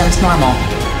 All systems normal.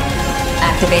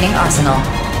 Activating arsenal.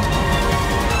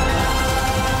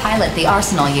 Pilot the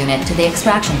arsenal unit to the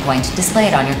extraction point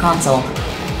displayed on your console.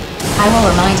 I will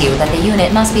remind you that the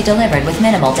unit must be delivered with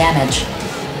minimal damage.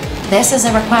 This is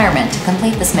a requirement to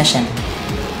complete this mission.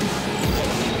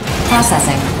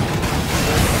 Processing.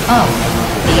 Oh,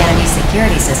 the enemy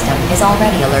security system is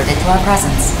already alerted to our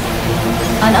presence.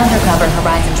 An undercover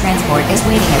Horizon transport is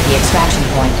waiting at the extraction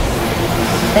point.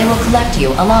 They will collect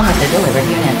you along with the delivered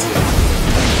unit.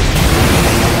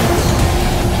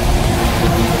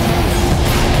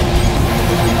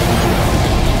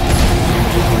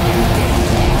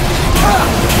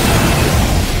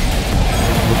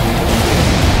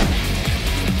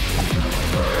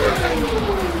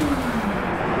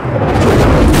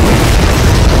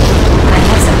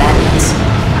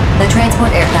 The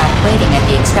transport aircraft waiting at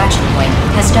the extraction point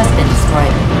has just been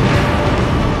destroyed.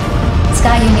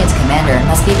 Sky Union's commander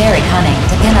must be very cunning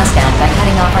to pin us down by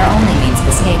cutting off our only means of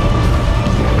escape.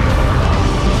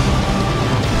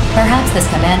 Perhaps this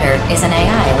commander is an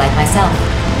AI like myself.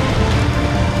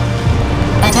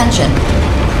 Attention!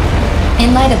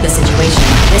 In light of the situation,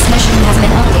 this mission has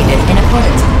been updated in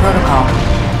accordance with protocol.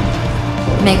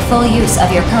 Make full use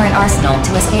of your current arsenal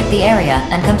to escape the area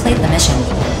and complete the mission.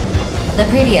 The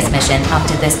previous mission up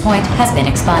to this point has been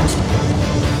expunged.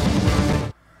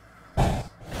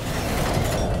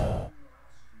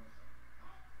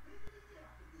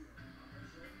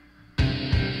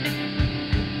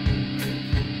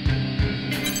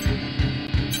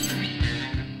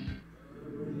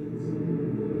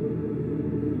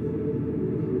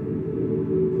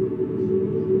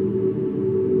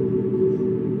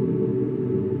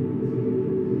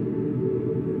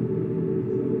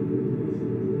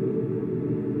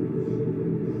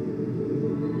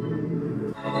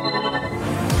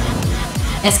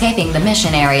 Escaping the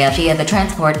mission area via the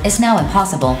transport is now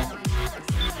impossible.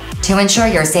 To ensure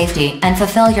your safety and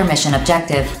fulfill your mission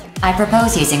objective, I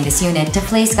propose using this unit to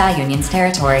flee Sky Union's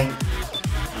territory.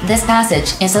 This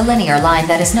passage is a linear line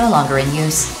that is no longer in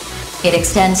use. It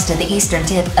extends to the eastern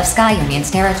tip of Sky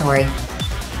Union's territory.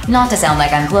 Not to sound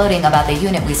like I'm gloating about the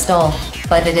unit we stole,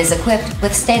 but it is equipped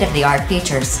with state-of-the-art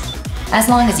features. As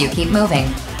long as you keep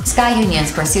moving, Sky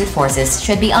Union's pursuit forces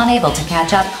should be unable to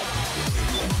catch up.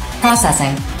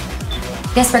 Processing.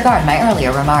 Disregard my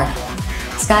earlier remark.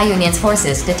 Sky Union's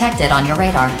forces detected on your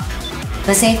radar.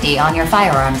 The safety on your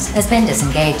firearms has been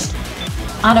disengaged.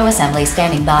 Auto-assembly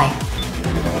standing by.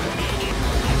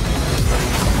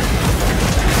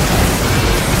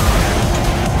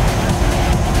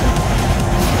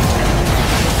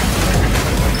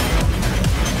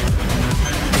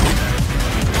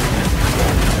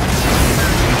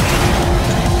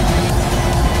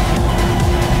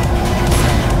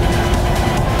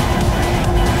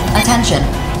 Attention!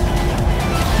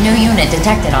 New unit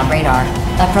detected on radar,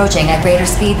 approaching at greater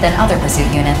speed than other pursuit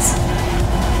units.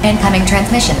 Incoming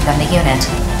transmission from the unit.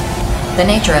 The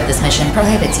nature of this mission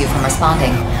prohibits you from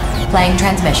responding. Playing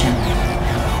transmission.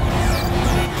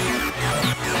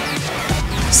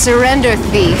 Surrender,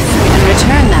 thief, and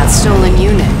return that stolen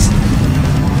unit.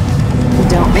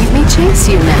 Don't make me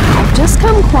chase you now. Just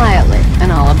come quietly,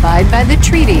 and I'll abide by the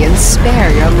treaty and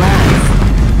spare your life.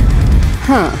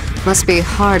 Huh. Must be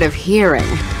hard of hearing.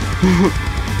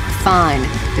 Fine.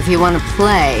 If you want to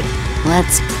play,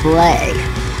 let's play.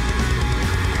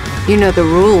 You know the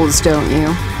rules, don't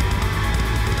you?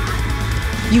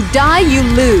 You die, you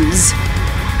lose.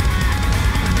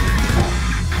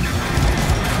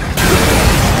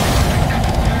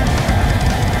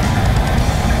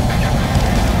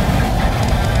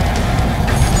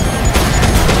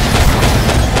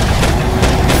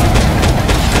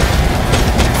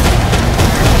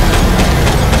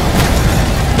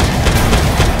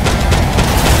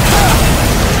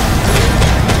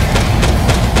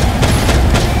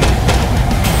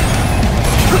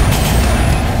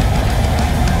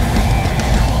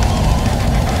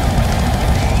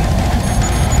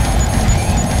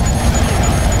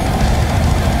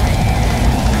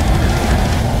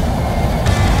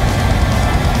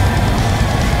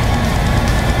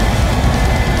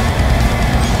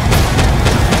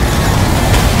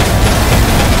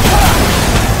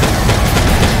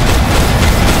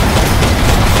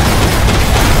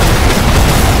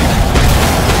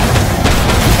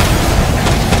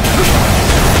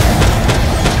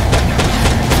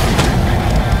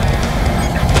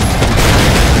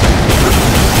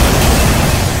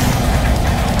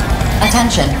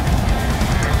 Attention.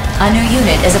 A new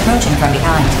unit is approaching from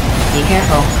behind. Be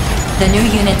careful. The new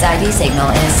unit's ID signal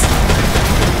is...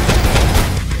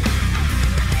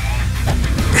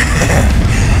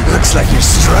 Looks like you're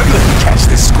struggling to catch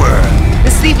this squirrel.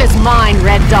 This thief is mine,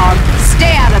 Red Dog.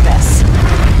 Stay out of this.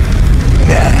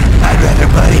 Nah, I'd rather,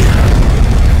 buddy.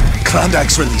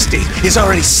 Klondike's release date is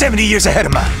already 70 years ahead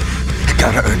of mine. I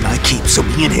gotta earn my keep so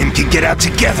me and him can get out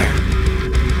together.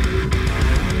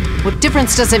 What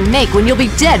difference does it make when you'll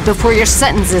be dead before your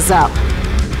sentence is up?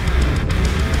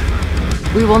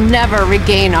 We will never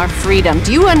regain our freedom.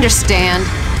 Do you understand?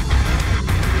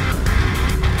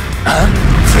 Huh?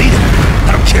 Freedom?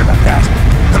 I don't care about that.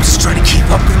 I'm just trying to keep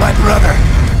up with my brother.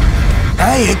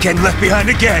 I ain't getting left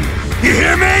behind again. You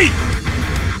hear me?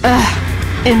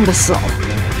 Imbecile.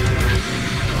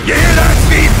 You hear that,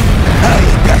 thief? I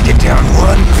ain't backing down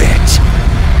one bit.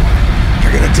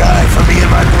 You're gonna die for me and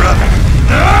my brother.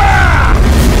 Ah!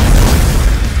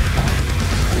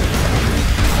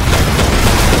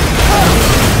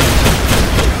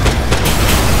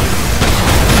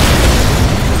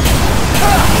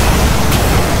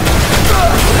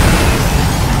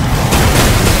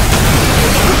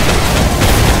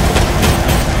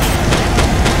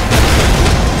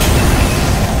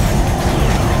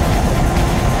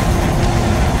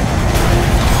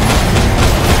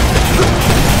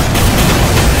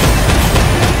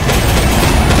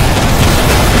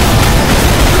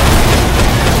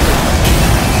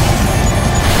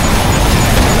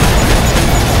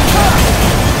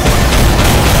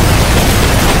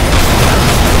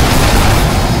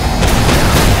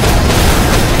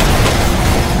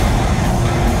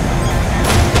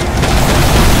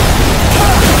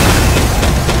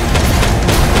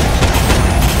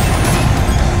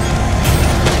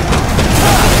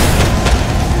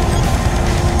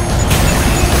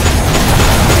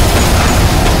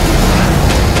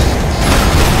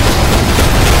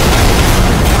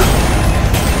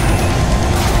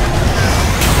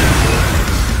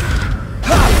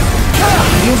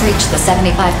 Reached the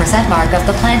 75% mark of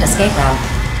the planned escape route.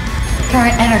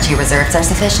 Current energy reserves are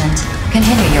sufficient.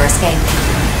 Continue your escape.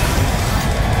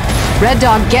 Red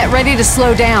Dog, get ready to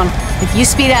slow down. If you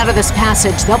speed out of this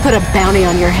passage, they'll put a bounty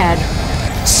on your head.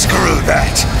 Screw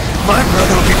that. My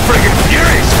brother will be friggin'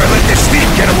 furious if I let this thief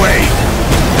get away.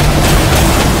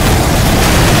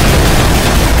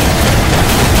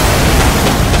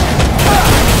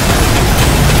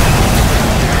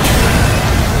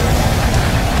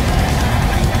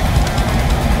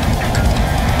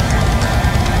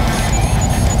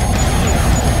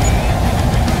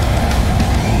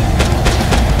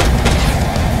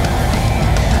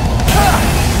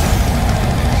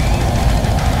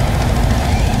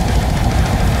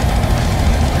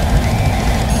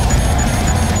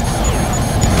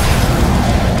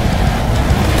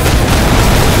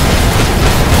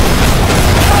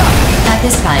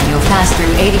 This time you have passed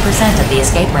through 80% of the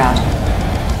escape route.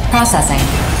 Processing.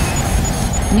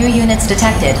 New units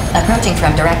detected, approaching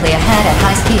from directly ahead at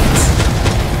high speeds.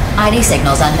 ID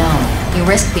signals unknown. You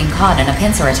risk being caught in a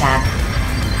pincer attack.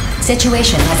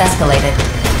 Situation has escalated.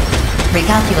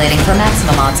 Recalculating for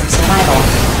maximum odds of survival.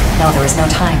 No, there is no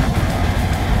time.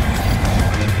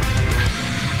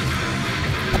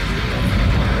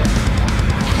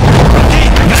 Okay,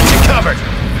 I got you covered.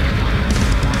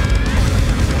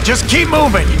 Just keep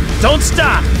moving. Don't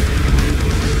stop.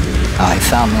 I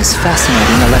found this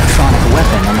fascinating electronic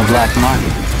weapon on the black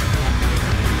market.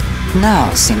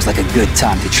 Now seems like a good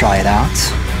time to try it out.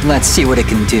 Let's see what it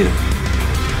can do.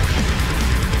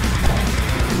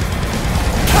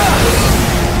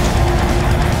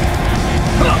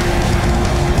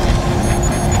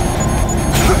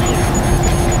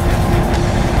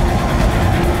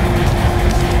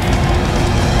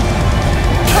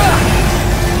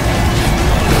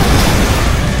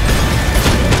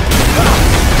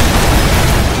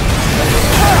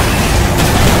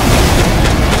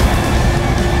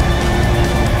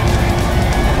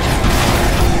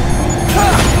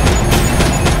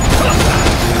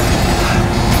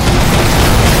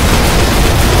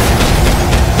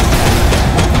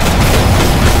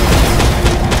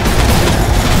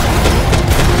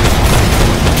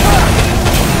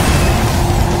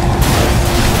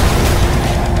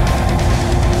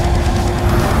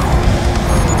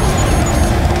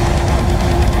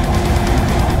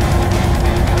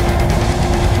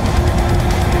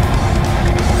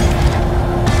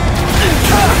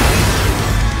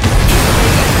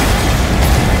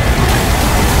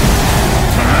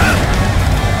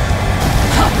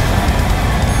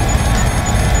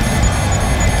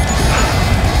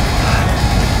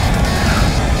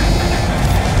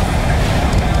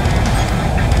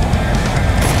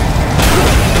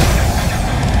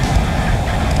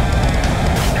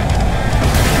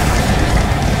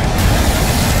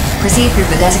 Proceed through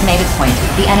the designated point.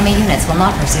 The enemy units will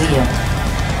not pursue you.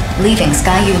 Leaving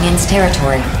Sky Union's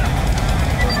territory.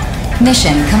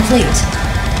 Mission complete.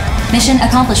 Mission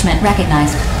accomplishment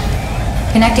recognized.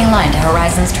 Connecting line to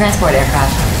Horizon's transport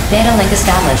aircraft. Data link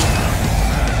established.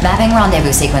 Mapping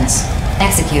rendezvous sequence.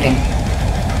 Executing.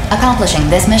 Accomplishing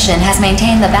this mission has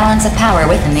maintained the balance of power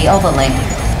within the Oval Link.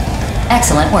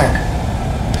 Excellent work.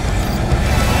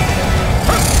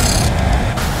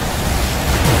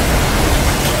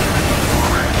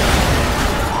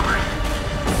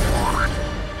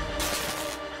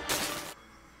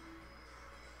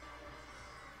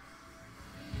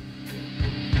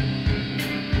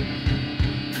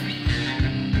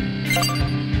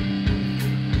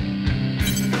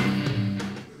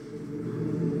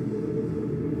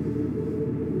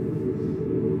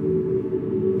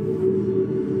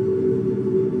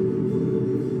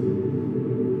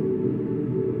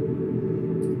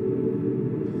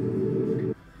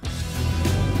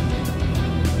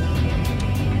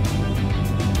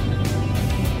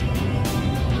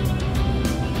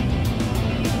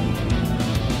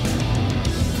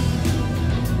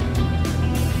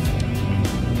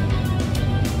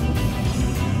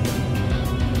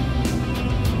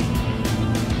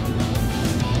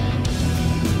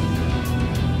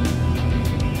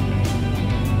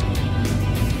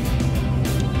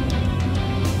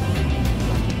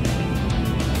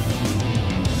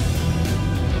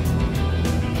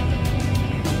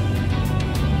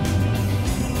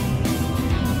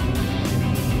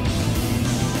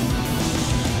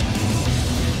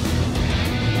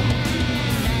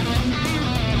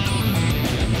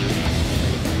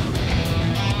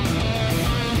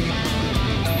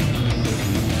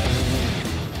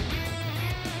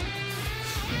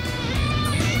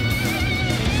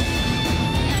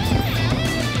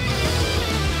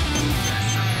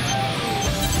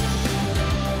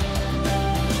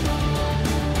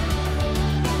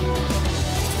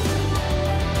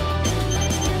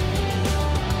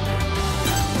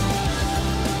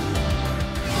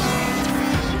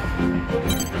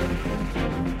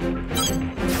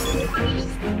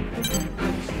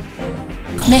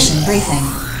 Mission briefing.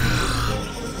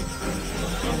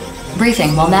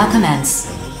 Briefing will now commence.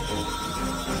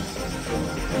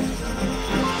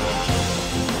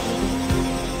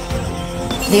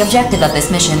 The objective of this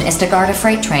mission is to guard a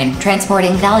freight train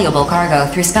transporting valuable cargo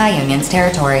through Sky Union's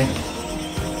territory.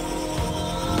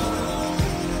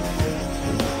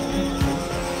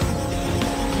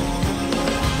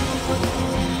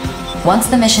 Once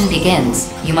the mission begins,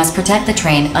 you must protect the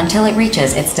train until it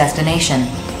reaches its destination.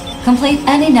 Complete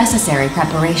any necessary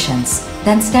preparations,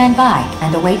 then stand by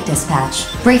and await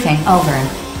dispatch. Briefing over.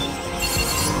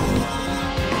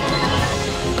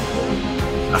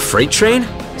 A freight train?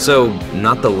 So,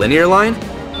 not the linear line?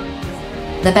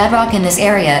 The bedrock in this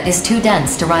area is too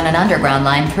dense to run an underground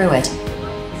line through it.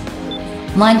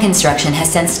 Line construction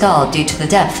has since stalled due to the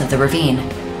depth of the ravine.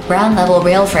 Ground-level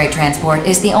rail freight transport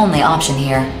is the only option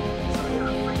here.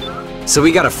 So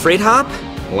we got a freight hop?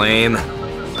 Lame.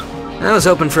 I was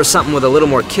hoping for something with a little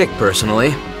more kick,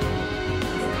 personally.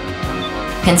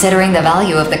 Considering the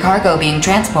value of the cargo being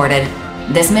transported,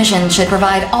 this mission should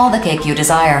provide all the kick you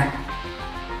desire.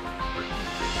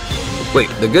 Wait,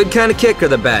 the good kind of kick or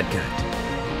the bad kind?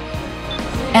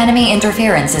 Enemy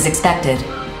interference is expected.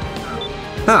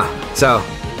 Oh, so,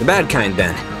 the bad kind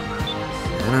then.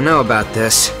 I don't know about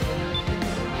this.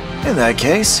 In that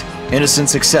case,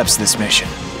 Innocence accepts this mission.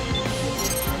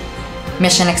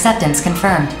 Mission acceptance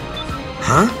confirmed.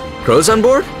 Huh? Crow's on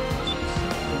board?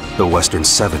 The Western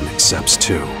 7 accepts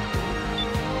too.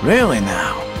 Really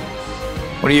now?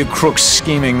 What are you crooks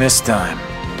scheming this time?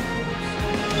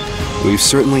 We've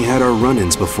certainly had our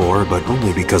run-ins before, but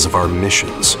only because of our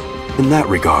missions. In that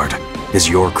regard, is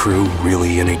your crew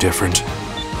really any different?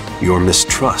 Your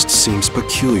mistrust seems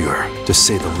peculiar, to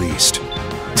say the least.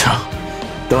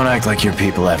 Don't act like your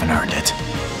people haven't earned it.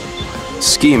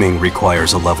 Scheming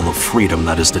requires a level of freedom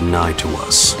that is denied to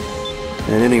us.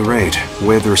 At any rate,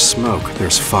 where there's smoke,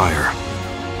 there's fire.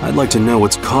 I'd like to know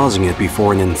what's causing it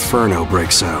before an inferno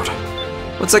breaks out.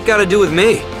 What's that got to do with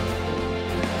me?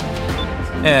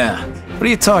 Yeah, what are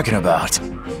you talking about?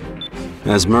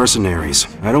 As mercenaries,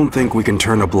 I don't think we can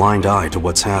turn a blind eye to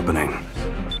what's happening.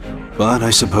 But I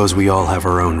suppose we all have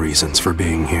our own reasons for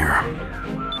being here.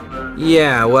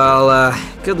 Yeah, well,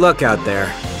 good luck out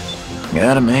there.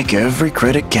 Gotta make every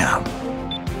credit count.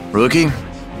 Rookie,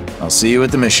 I'll see you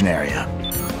at the mission area.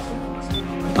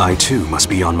 I too must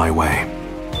be on my way.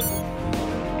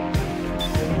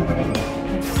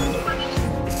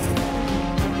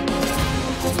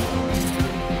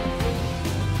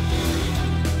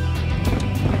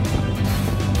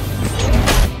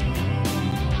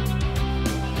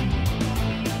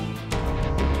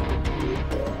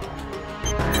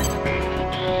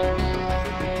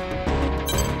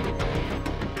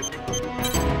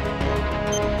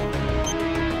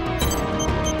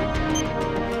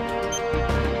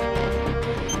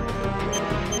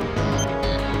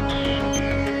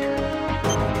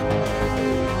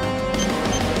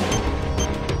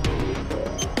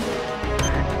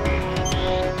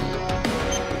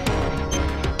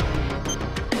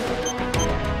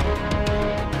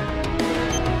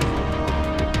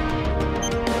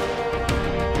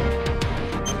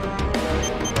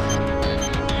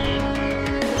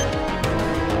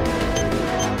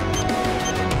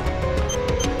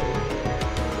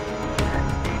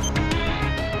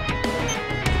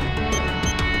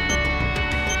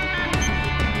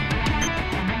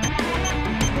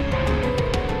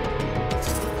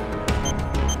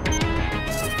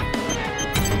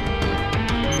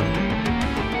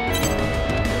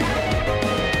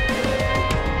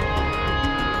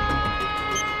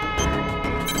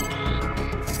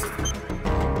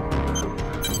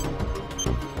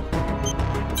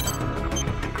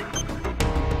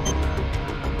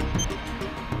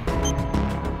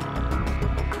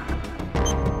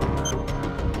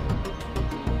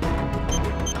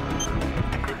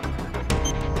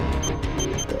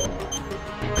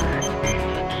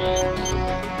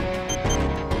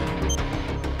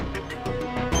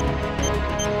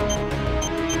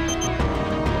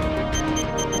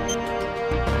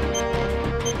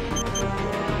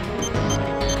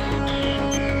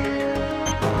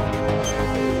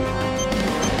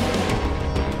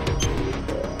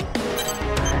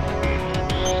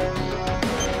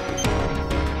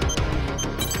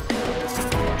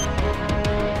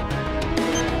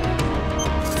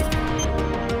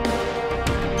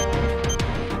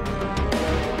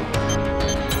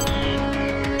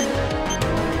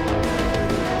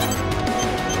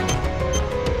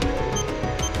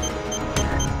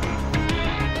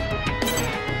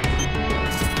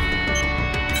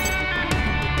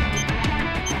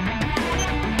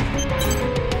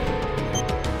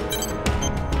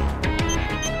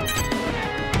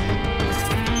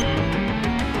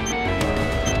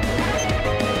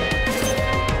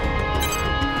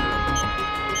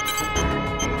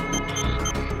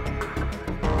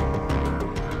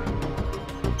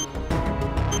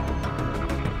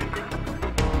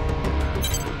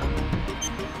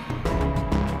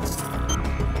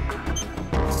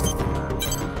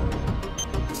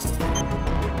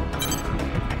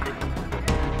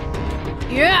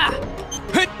 Yeah!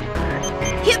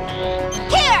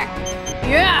 Here!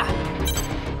 Yeah!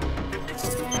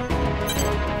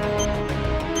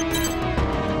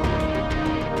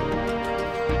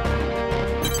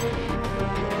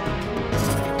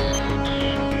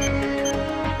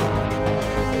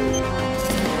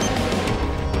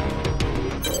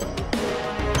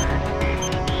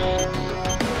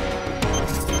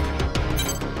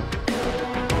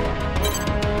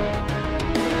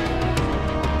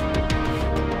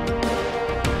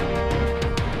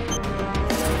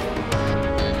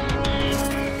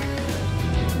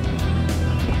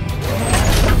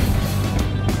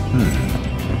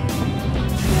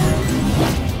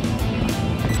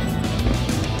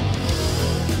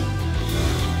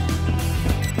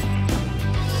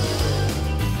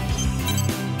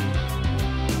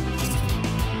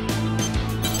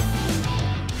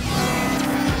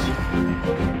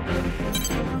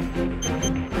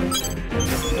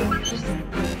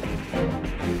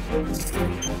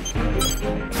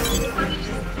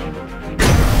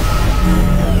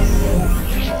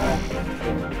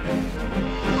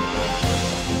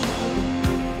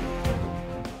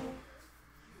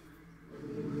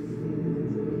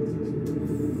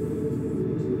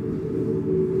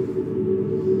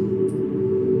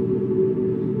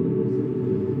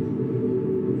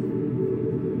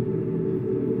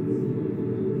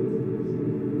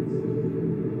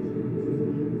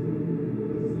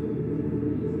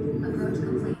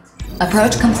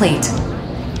 Approach complete.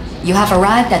 You have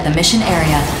arrived at the mission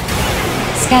area.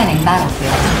 Scanning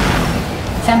battlefield.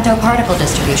 Femtoparticle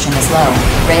distribution is low.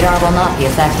 Radar will not be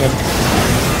affected.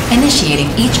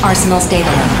 Initiating each arsenal's data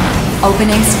link.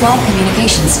 Opening squad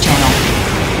communications channel.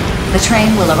 The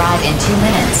train will arrive in 2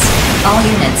 minutes. All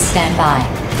units stand by.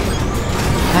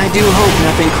 I do hope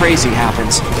nothing crazy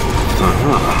happens.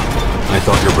 I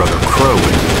thought your brother Crow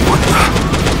would... What the...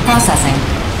 Processing.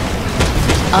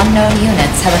 Unknown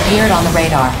units have appeared on the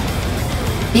radar.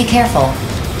 Be careful.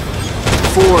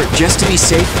 4, just to be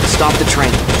safe, stop the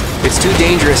train. It's too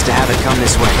dangerous to have it come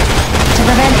this way. To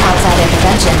prevent outside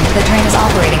intervention, the train is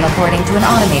operating according to an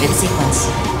automated sequence.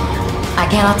 I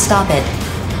cannot stop it.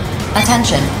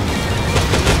 Attention.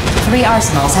 3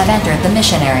 arsenals have entered the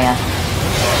mission area.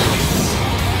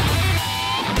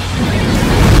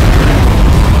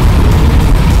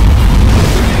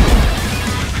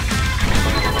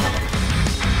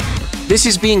 This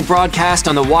is being broadcast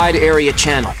on the wide area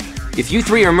channel. If you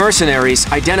 3 are mercenaries,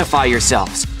 identify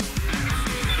yourselves.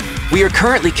 We are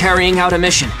currently carrying out a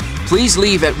mission. Please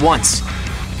leave at once.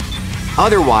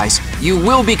 Otherwise, you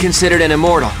will be considered an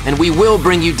immortal, and we will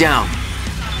bring you down.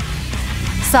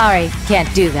 Sorry,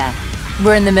 can't do that.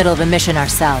 We're in the middle of a mission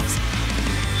ourselves.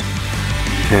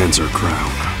 Panzer Crown.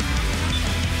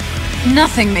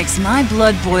 Nothing makes my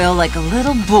blood boil like a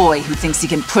little boy who thinks he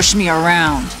can push me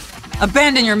around.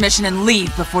 Abandon your mission and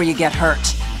leave before you get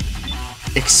hurt.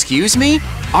 Excuse me?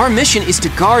 Our mission is to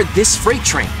guard this freight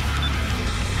train.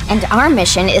 And our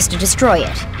mission is to destroy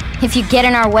it. If you get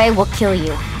in our way, we'll kill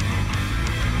you.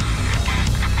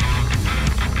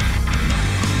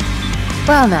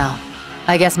 Well now,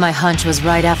 I guess my hunch was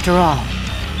right after all.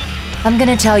 I'm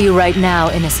gonna tell you right now,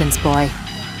 Innocence Boy.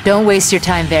 Don't waste your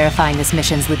time verifying this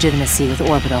mission's legitimacy with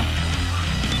Orbital.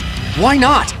 Why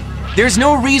not? There's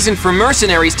no reason for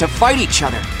mercenaries to fight each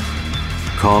other.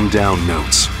 Calm down,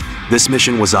 Notes. This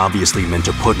mission was obviously meant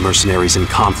to put mercenaries in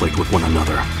conflict with one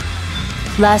another.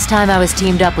 Last time I was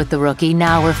teamed up with the rookie,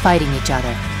 now we're fighting each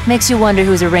other. Makes you wonder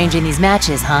who's arranging these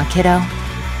matches, huh, kiddo?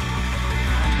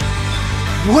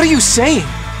 What are you saying?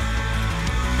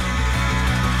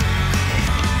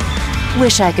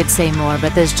 Wish I could say more,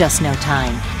 but there's just no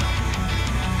time.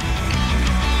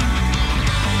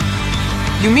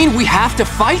 You mean we have to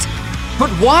fight? But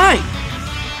why?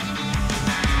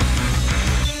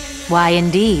 Why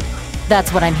indeed?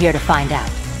 That's what I'm here to find out.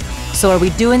 So are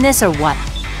we doing this or what?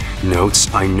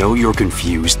 Notes, I know you're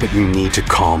confused, but you need to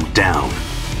calm down.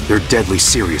 They're deadly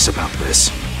serious about this.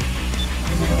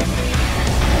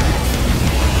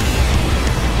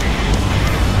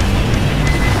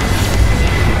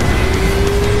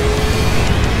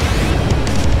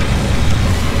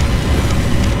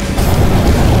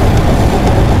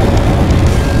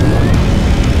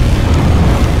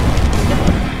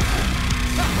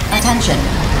 Attention.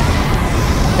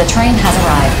 The train has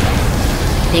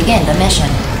arrived. Begin the mission.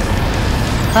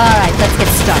 Alright, let's get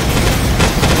started.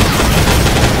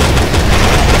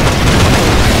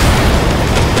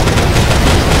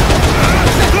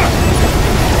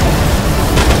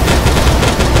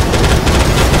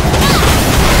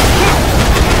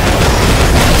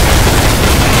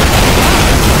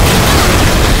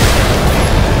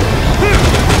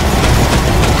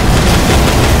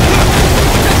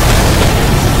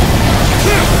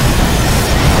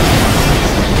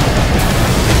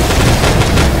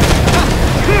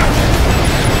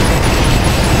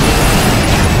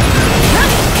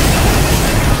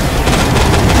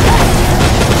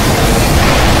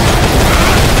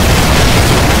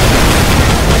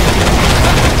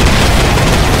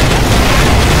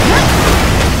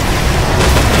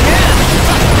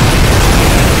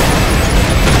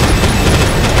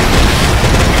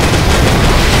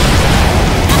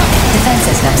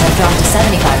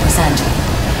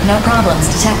 No problems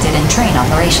detected in train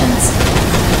operations.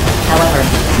 However,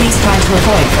 please try to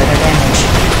avoid further damage.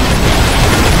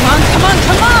 Come on, come on,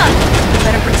 come on! You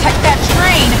better protect that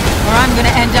train, or I'm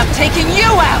gonna end up taking you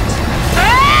out!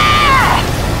 Ah!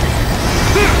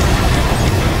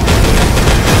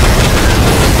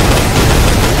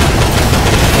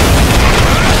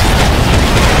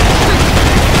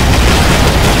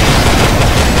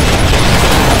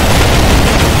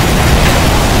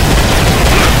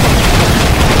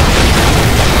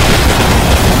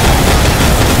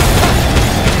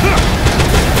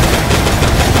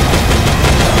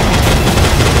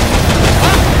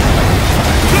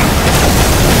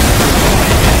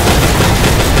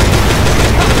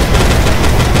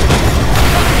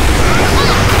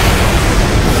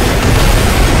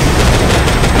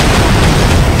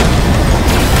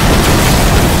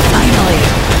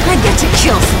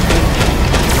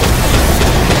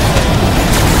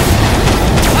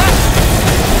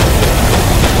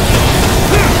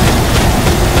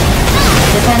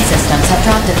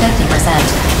 dropped to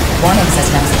 50%. Warning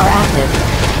systems are active.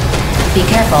 Be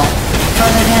careful.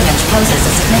 Further damage poses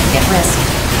a significant risk.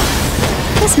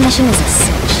 This mission is a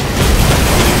cinch.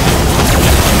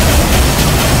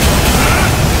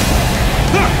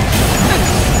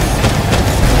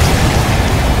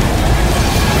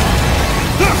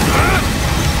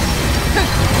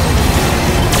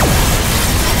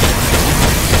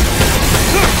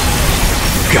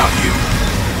 Got you.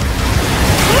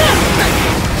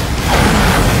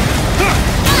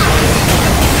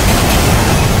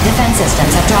 Defense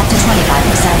systems have dropped to 25%.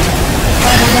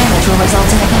 Further damage will result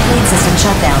in a complete system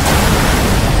shutdown.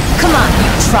 Come on, you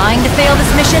trying to fail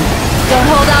this mission? Don't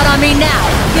hold out on me now.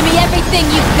 Give me everything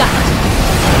you've got.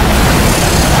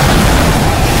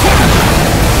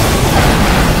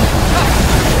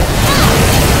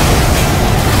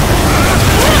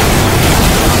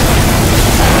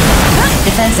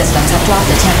 Defense systems have dropped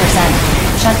to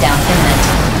 10%. Shutdown imminent.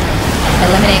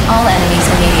 Eliminate all enemies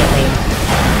immediately.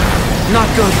 Not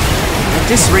good. At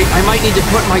this rate, I might need to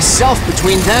put myself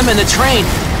between them and the train.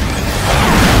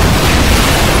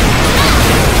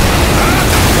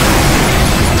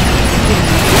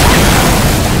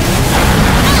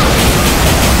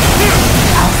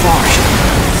 How far?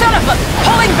 Son of a...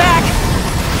 Pulling back!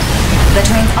 The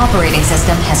train's operating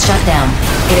system has shut down.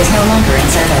 It is no longer in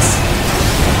service.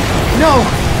 No!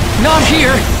 Not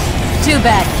here! Too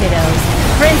bad, kiddos.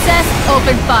 Princess,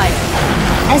 open fire.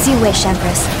 As you wish,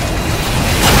 Empress.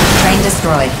 Train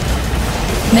destroyed.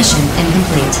 Mission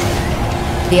incomplete.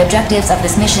 The objectives of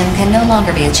this mission can no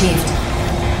longer be achieved.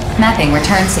 Mapping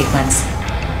return sequence.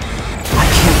 I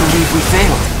can't believe we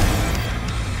failed.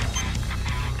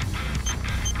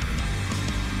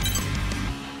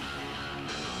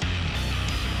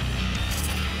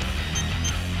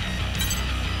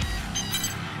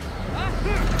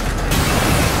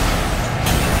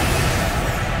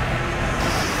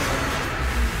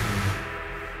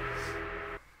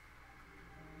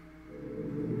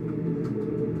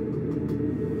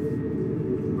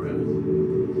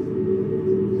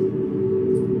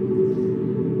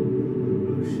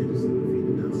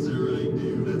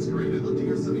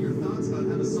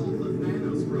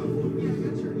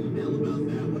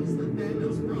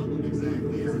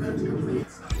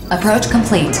 Approach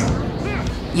complete.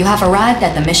 You have arrived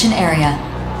at the mission area.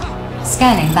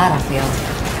 Scanning battlefield.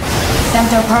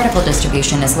 Femto-particle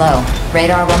distribution is low.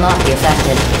 Radar will not be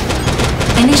affected.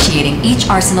 Initiating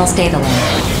each arsenal's data link.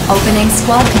 Opening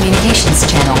squad communications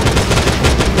channel.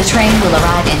 The train will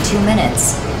arrive in 2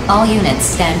 minutes. All units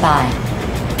stand by.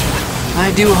 I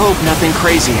do hope nothing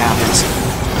crazy happens.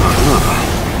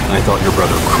 I thought your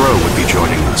brother Crow would be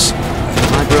joining us.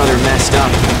 My brother messed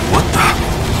up. What the?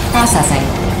 Processing.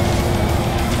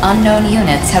 Unknown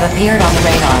units have appeared on the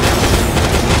radar.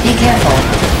 Be careful.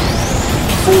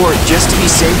 Ford, just to be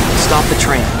safe, stop the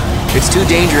train. It's too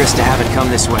dangerous to have it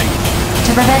come this way.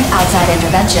 To prevent outside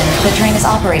intervention, the train is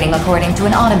operating according to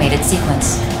an automated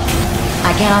sequence.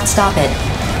 I cannot stop it.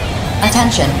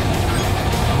 Attention.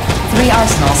 3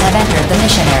 arsenals have entered the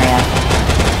mission area.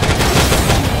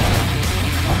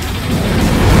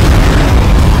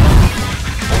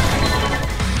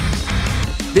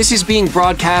 This is being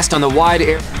broadcast on the wide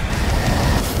air.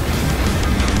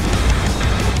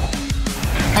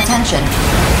 Attention.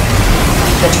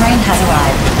 The train has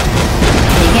arrived.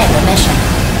 Begin the mission.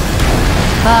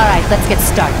 Alright, let's get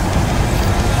started.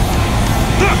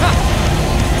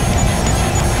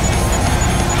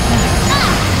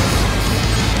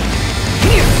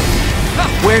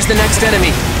 Where's the next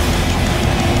enemy?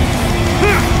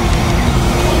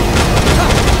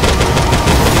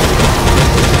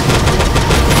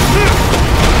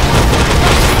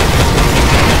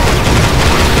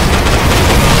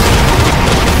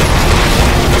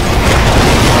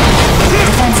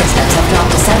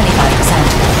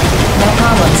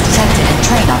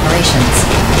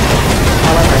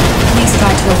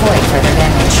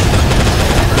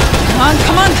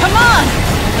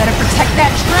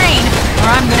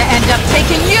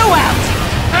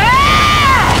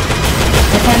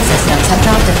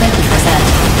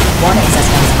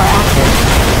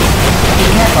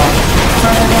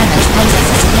 poses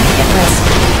a significant risk.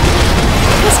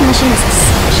 This mission is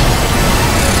essential.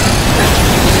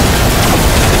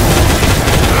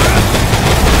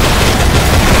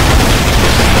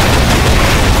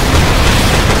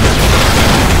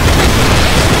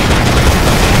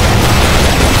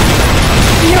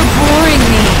 You're boring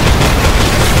me.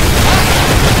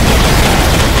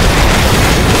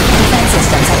 Defense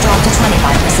systems have dropped to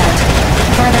 25%.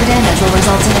 Further damage will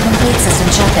result in a complete system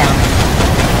shutdown.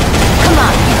 Come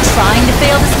on, you trying to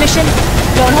fail this mission?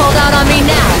 Don't hold out on me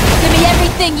now. Give me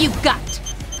everything you've got.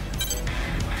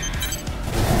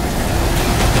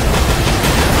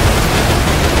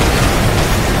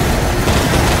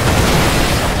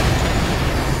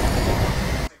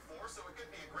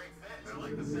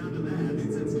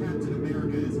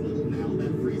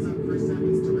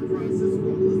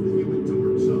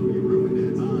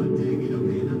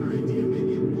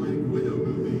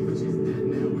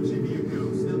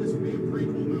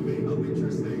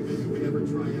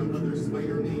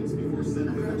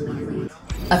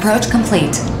 Approach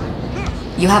complete.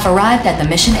 You have arrived at the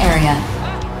mission area.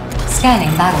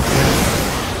 Scanning battlefield.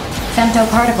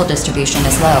 Femto-particle distribution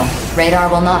is low.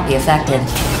 Radar will not be affected.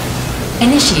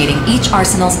 Initiating each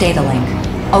arsenal's data link.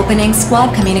 Opening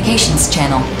squad communications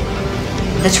channel.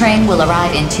 The train will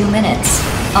arrive in 2 minutes.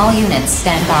 All units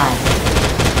stand by.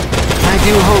 I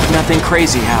do hope nothing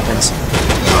crazy happens.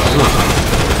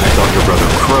 I thought your brother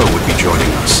Crow would be joining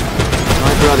us.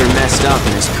 My brother messed up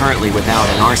and is currently without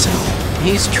an arsenal.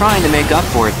 He's trying to make up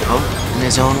for it, though, in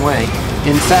his own way.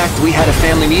 In fact, we had a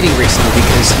family meeting recently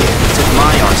because he took my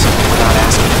arsenal without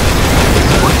asking.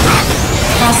 What the?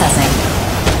 Processing.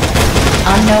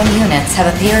 Unknown units have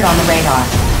appeared on the radar.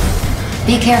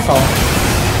 Be careful.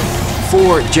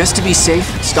 4, just to be safe,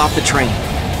 stop the train.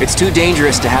 It's too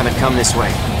dangerous to have it come this way.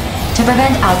 To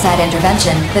prevent outside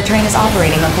intervention, the train is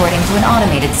operating according to an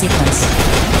automated sequence.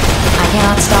 I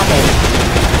cannot stop it.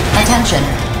 Attention.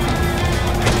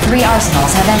 3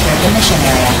 arsenals have entered the mission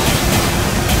area.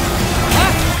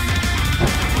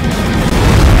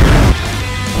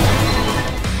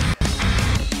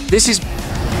 This is...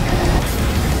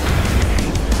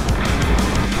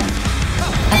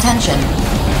 Attention.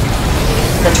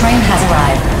 The train has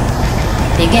arrived.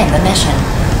 Begin the mission.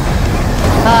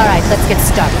 All right, let's get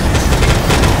started.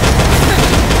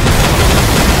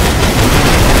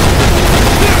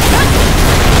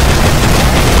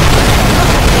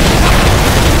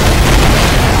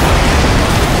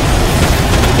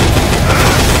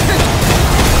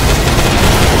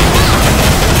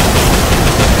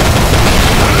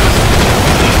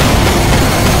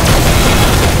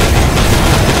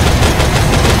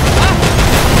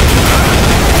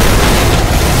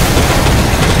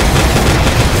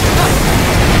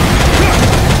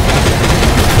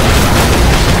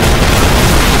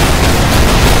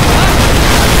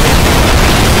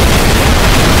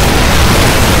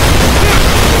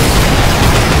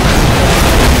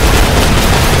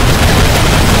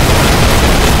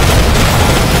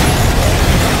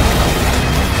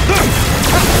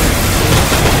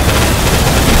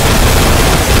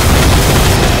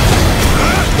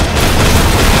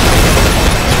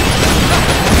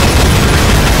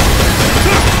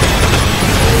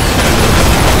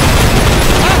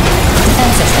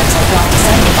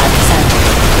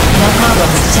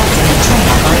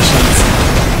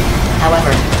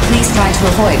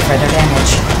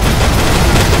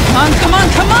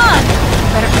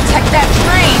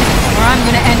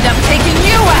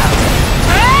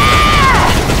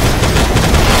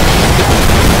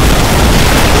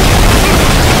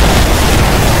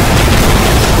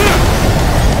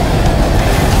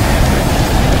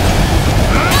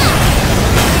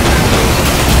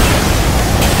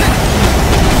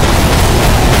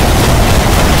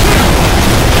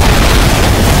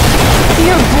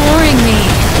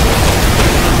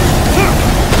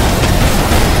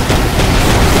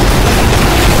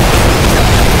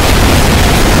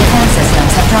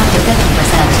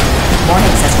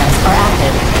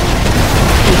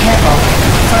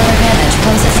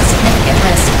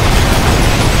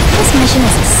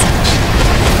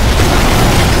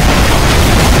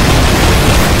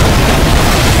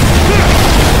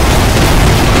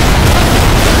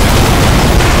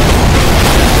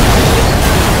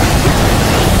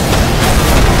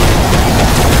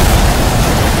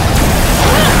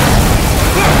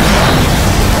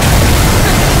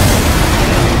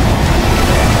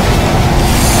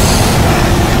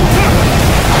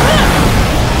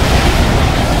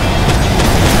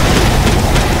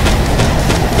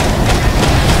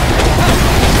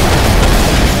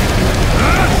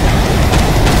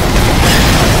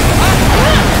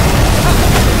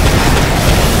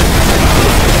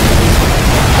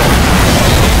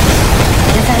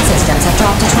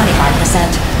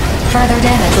 Further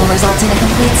damage will result in a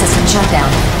complete system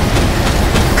shutdown.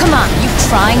 Come on, you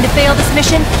trying to fail this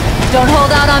mission? Don't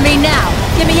hold out on me now.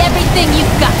 Give me everything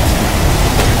you've got.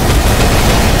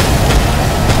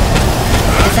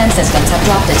 Defense systems have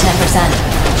dropped to 10%.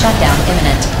 Shutdown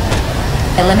imminent.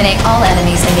 Eliminate all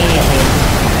enemies immediately.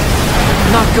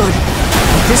 Not good.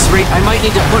 At this rate, I might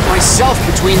need to put myself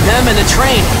between them and the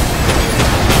train.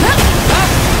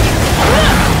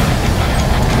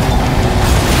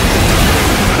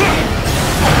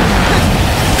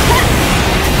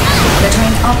 The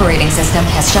train's operating system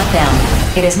has shut down.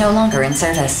 It is no longer in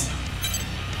service.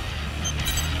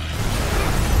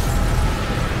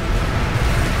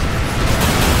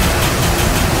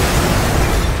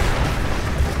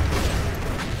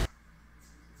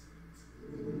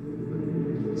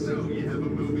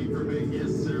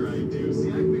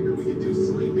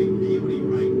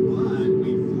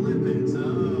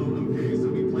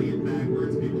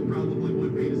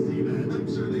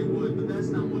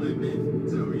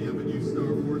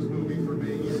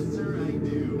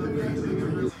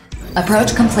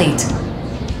 Approach complete.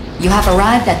 You have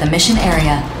arrived at the mission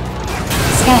area.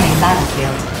 Scanning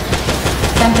battlefield.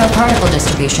 Femto particle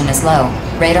distribution is low.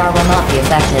 Radar will not be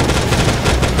affected.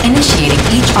 Initiating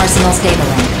each arsenal's data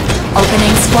link.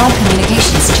 Opening squad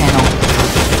communications channel.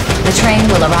 The train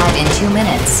will arrive in 2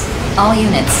 minutes. All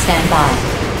units stand by.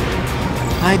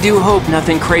 I do hope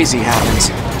nothing crazy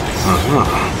happens.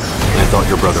 I thought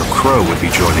your brother Crow would be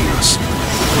joining us.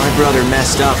 My brother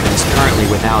messed up and is currently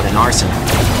without an arsenal.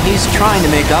 He's trying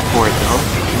to make up for it, though,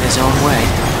 in his own way.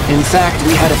 In fact,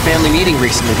 we had a family meeting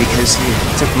recently because he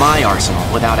took my arsenal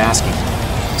without asking.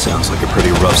 Sounds like a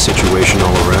pretty rough situation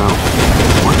all around.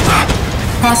 What the?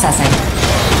 Processing.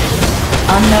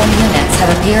 Unknown units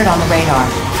have appeared on the radar.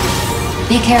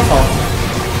 Be careful.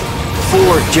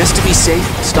 4, just to be safe,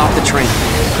 stop the train.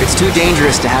 It's too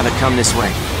dangerous to have it come this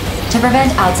way. To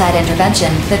prevent outside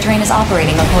intervention, the train is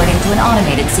operating according to an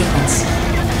automated sequence.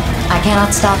 I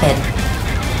cannot stop it.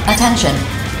 Attention.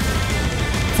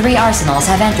 3 arsenals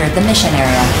have entered the mission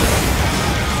area.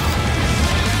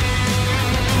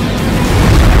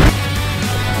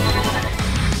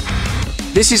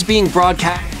 This is being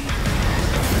broadcast.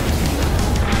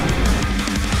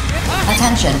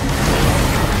 Attention.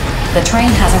 The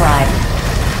train has arrived.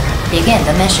 Begin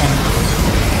the mission.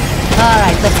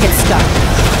 Alright, let's get started.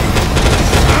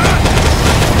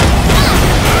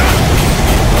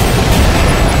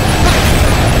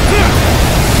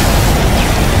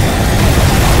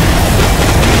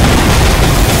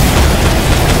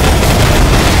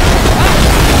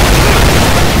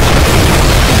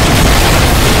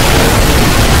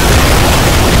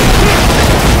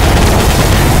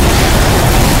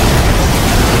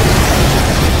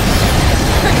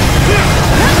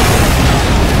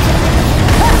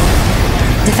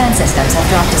 Defense systems have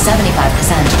dropped to 75%.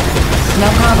 No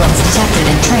problems detected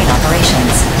in train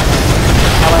operations.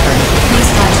 However, please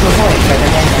try to avoid further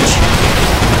damage.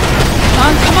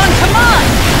 Come on, come on!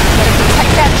 Better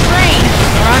protect that train,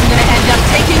 or I'm gonna end up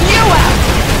taking you out!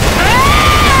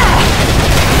 Ah!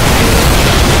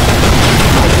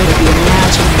 I better be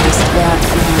imagining this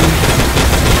bathroom.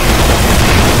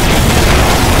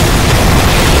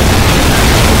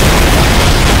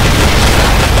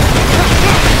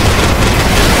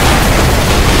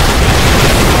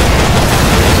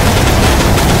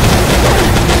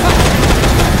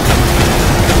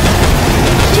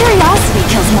 Curiosity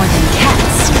kills more than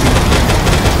cats, you know.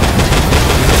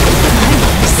 I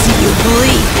want to see you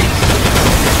bleed.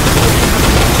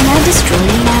 Can I destroy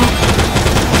you now?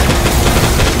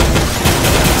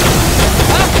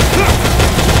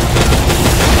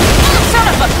 Son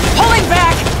of a... Pulling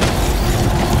back!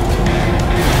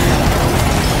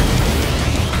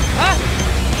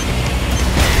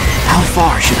 How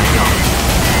far should I go?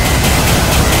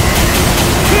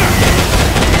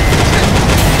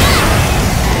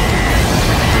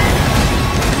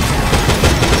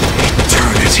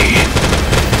 Eternity.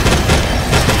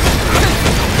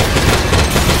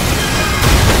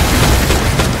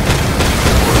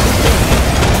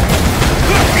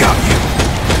 Got you.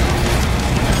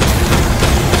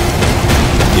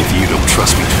 If you don't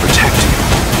trust me to protect you,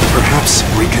 perhaps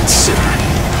reconsider.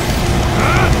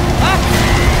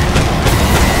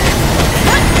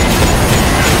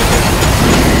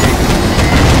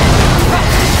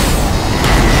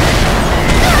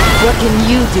 What can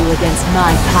you do against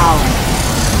my power?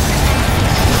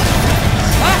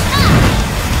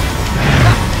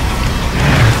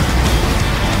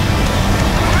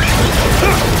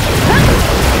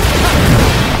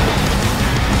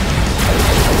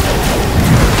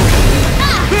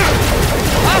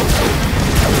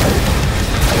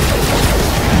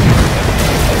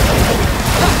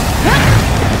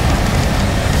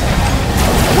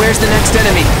 Where's the next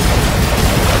enemy?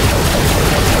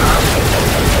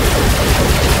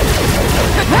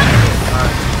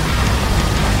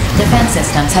 Defense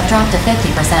systems have dropped to 50%.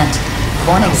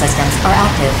 Warning systems are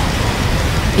active.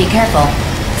 Be careful.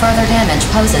 Further damage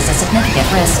poses a significant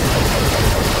risk.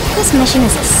 This mission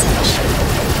is a cinch.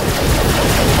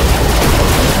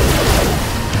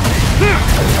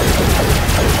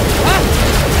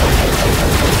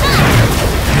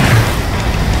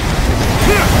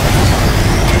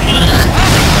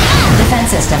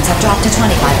 Defense systems have dropped to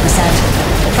 25%.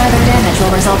 Further damage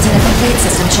will result in a complete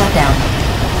system shutdown.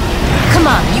 Come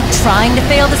on, you trying to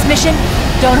fail this mission?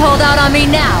 Don't hold out on me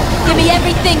now. Give me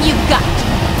everything you've got.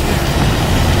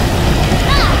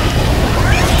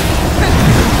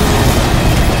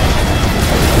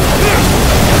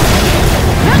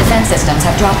 Defense systems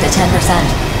have dropped to 10%.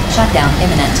 Shutdown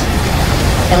imminent.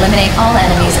 Eliminate all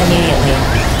enemies immediately.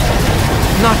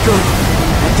 Not good.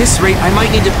 At this rate, I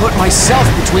might need to put myself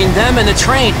between them and the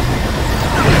train.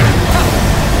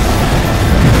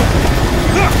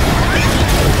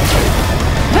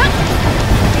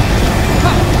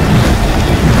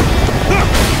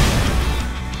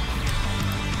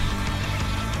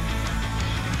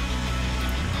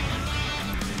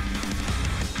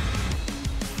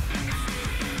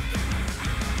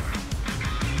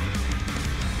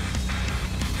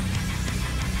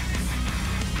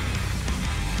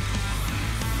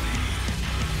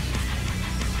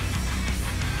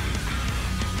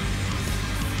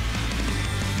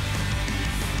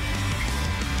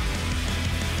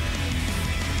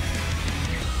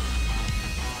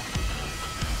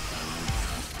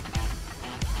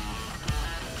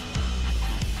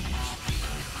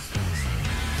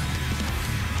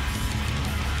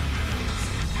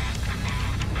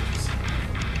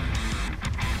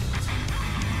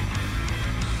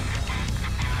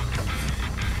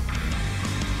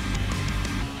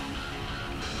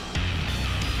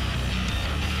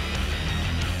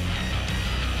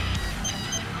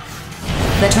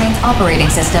 The train's operating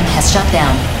system has shut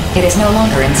down. It is no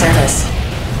longer in service.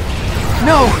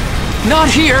 No! Not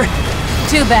here!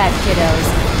 Too bad, kiddos.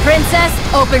 Princess,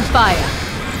 open fire.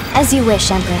 As you wish,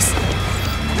 Empress.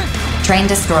 Train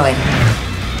destroyed.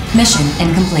 Mission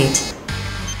incomplete.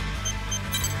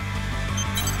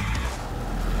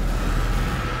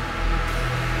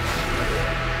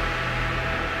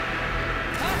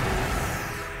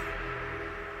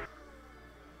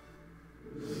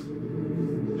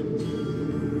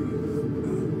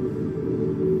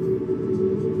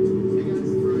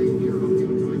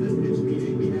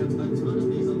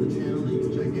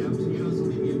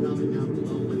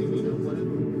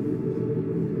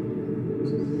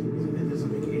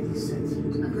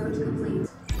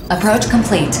 Approach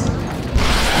complete.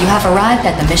 You have arrived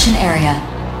at the mission area.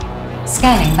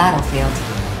 Scanning battlefield.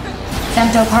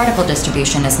 Femtoparticle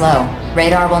distribution is low.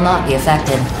 Radar will not be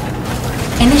affected.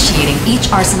 Initiating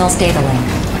each arsenal's data link.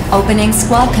 Opening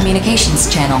squad communications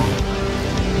channel.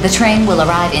 The train will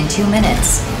arrive in 2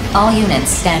 minutes. All units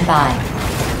stand by.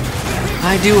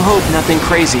 I do hope nothing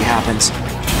crazy happens.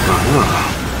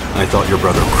 I thought your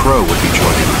brother Crow would be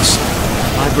joining us.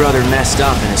 My brother messed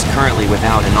up and is currently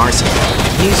without an arsenal.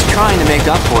 He's trying to make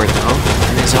up for it, though,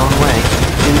 in his own way.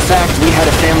 In fact, we had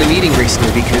a family meeting recently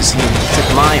because he took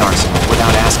my arsenal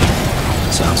without asking.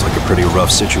 Sounds like a pretty rough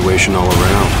situation all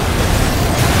around.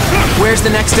 Where's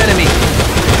the next enemy?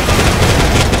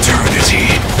 Eternity.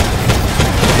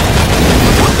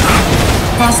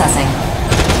 Processing.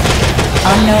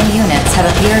 Unknown units have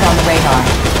appeared on the radar.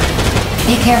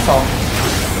 Be careful.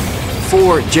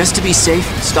 4, just to be safe,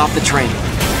 stop the train.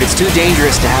 It's too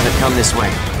dangerous to have it come this way.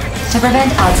 To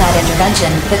prevent outside intervention,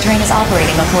 the train is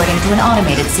operating according to an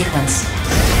automated sequence.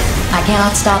 I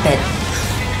cannot stop it.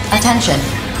 Attention.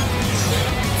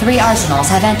 3 arsenals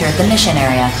have entered the mission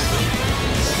area.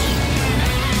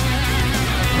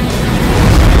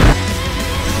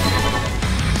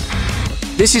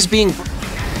 This is being...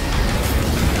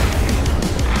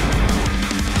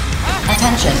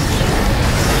 Attention.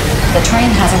 The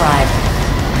train has arrived.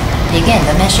 Begin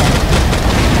the mission.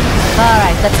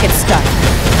 Alright, let's get started.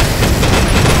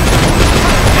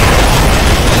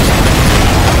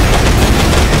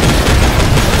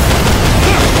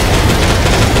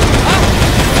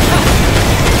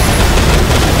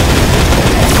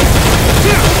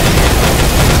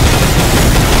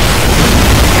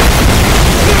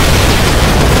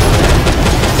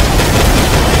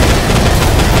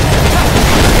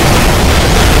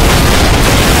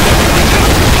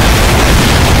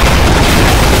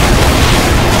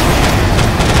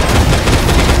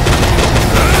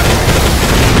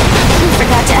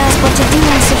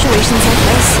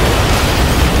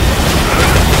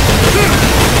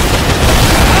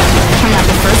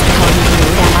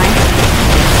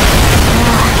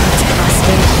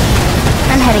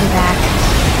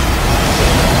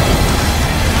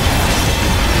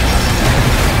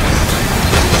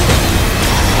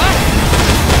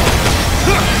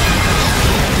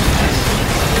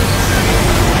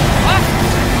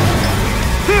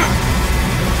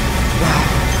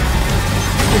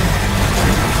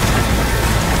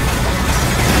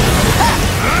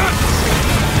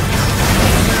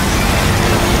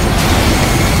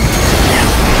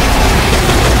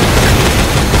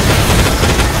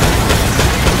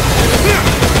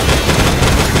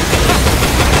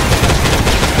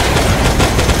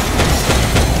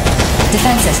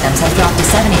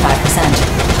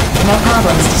 75%. No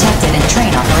problems detected in train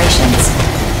operations.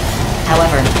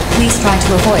 However, please try to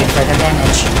avoid further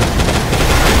damage.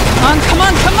 Come on, come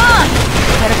on, come on!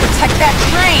 Better protect that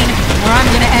train, or I'm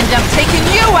gonna end up taking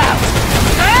you out!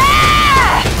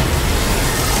 Ah!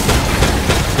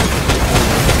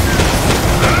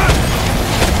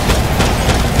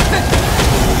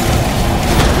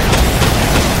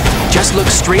 Just look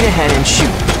straight ahead and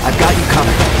shoot. I've got you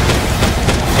covered.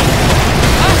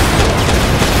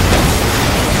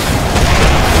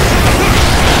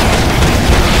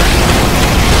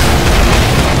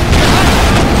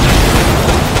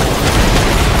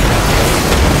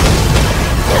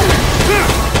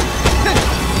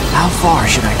 How far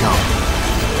should I go?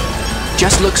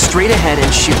 Just look straight ahead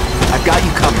and shoot. I've got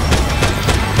you covered.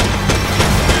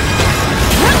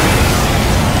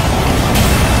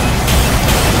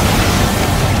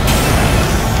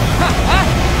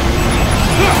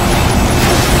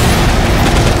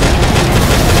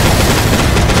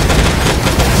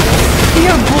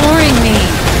 You're boring me!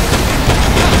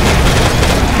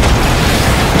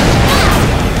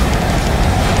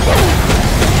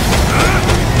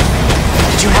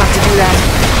 Did you have to do that?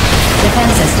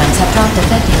 Defense systems have dropped to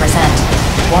 50%.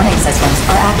 Warning systems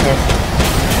are active.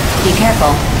 Be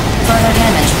careful. Further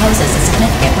damage poses a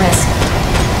significant risk.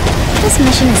 This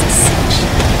mission is a cinch.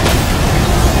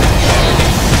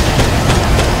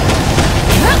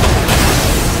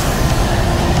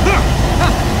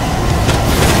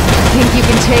 Think you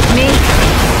can take me?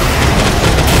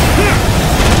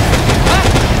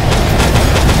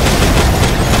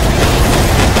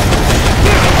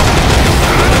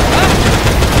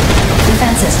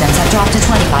 Defense systems have dropped to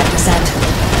 25%.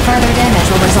 Further damage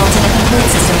will result in a complete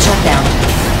system shutdown.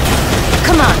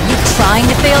 Come on, you trying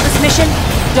to fail this mission?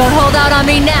 Don't hold out on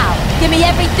me now. Give me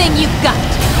everything you've got.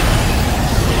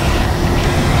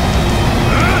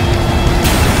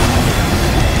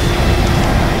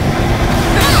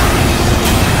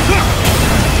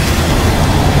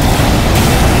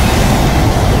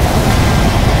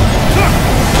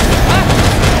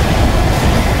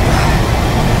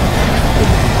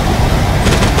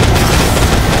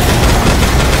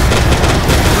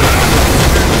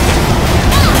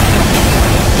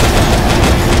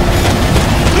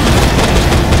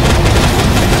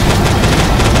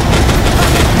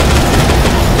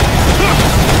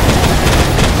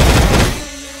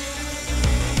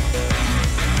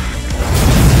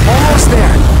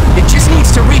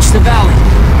 The valley.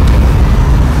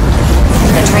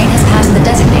 The train has passed the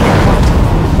designated point.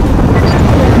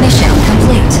 Mission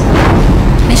complete.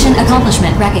 Mission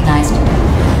accomplishment recognized.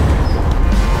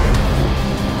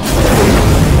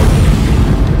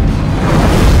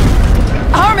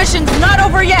 Our mission's not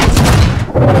over yet!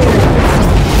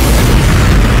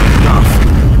 Enough.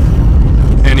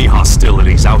 Any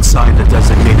hostilities outside the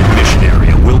designated mission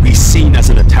area will be seen as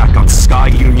an attack on Sky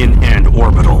Union and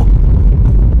Orbital.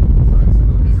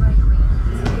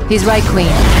 He's right, Queen.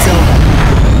 It's over.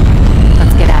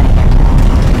 Let's get out of here.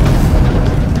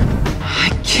 I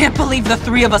can't believe the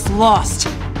three of us lost.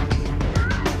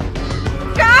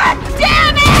 God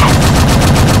damn it!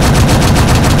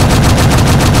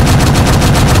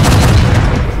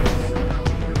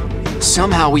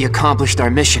 Somehow we accomplished our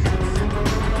mission.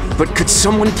 But could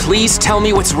someone please tell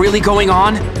me what's really going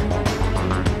on?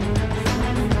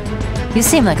 You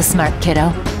seem like a smart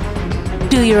kiddo.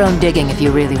 Do your own digging if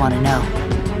you really want to know.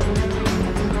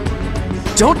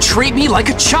 Don't treat me like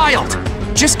a child!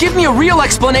 Just give me a real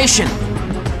explanation!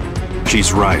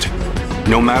 She's right.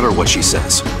 No matter what she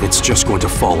says, it's just going to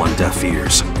fall on deaf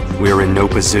ears. We are in no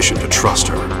position to trust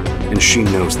her, and she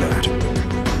knows that.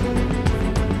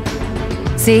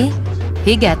 See?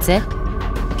 He gets it.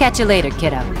 Catch you later,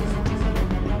 kiddo.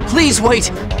 Please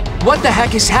wait! What the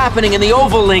heck is happening in the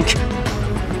Oval Link?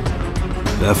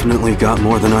 Definitely got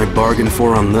more than I bargained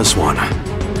for on this one.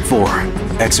 4.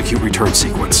 Execute return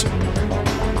sequence.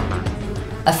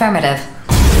 Affirmative.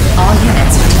 All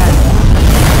units return.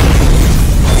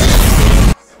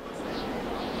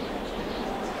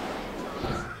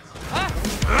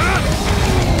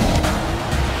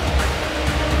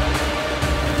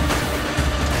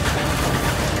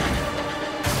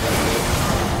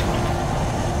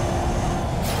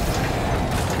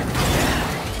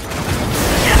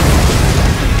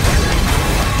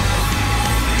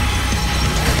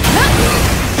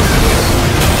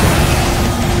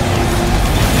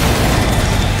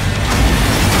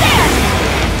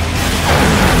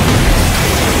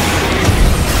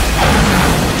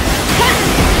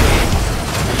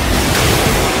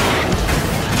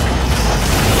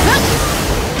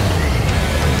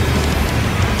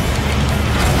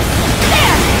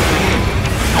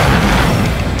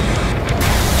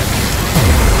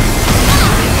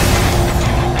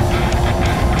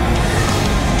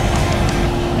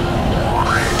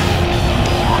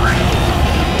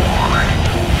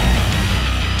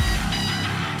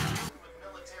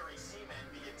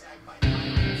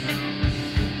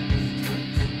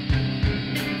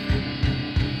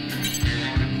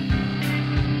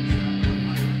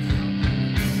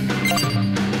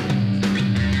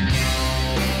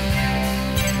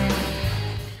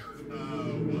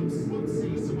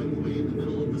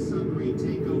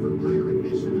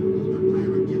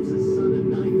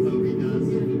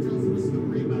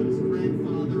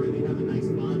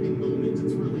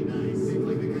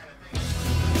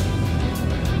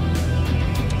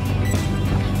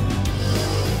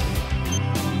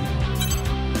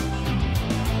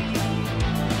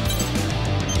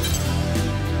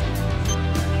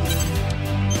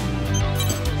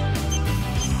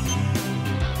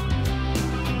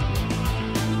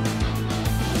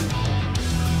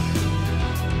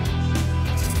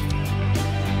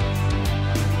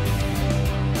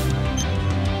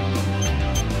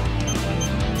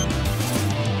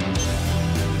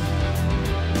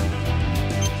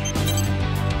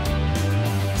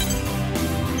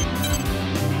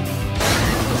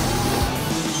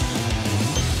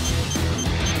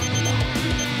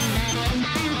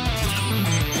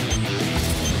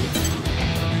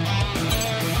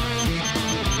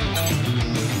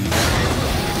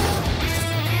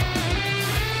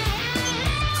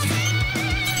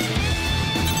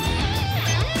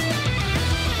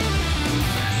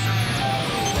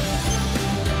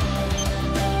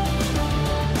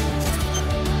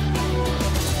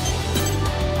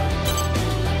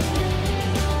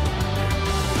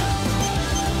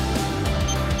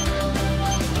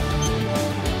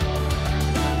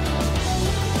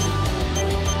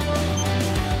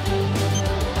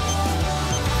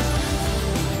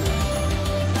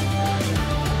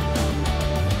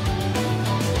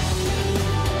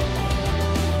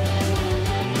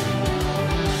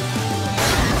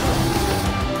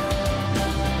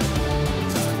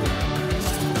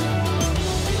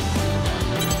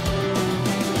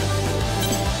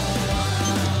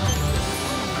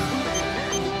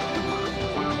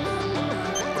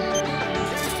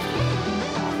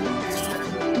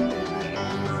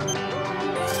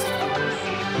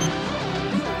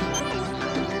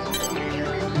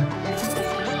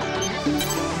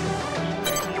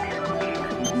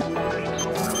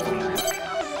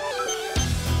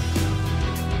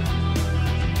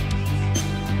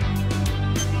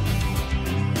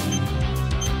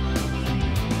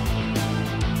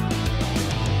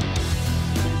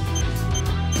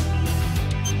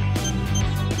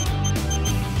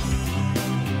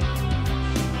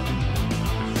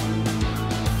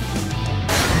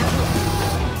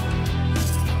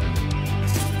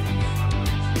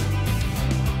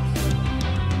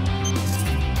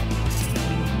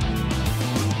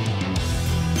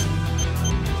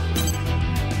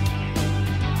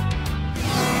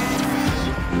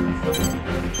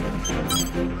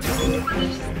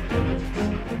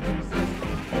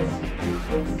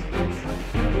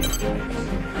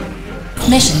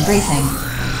 Mission briefing.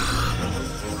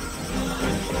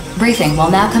 Briefing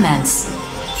will now commence.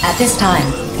 At this time,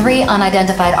 3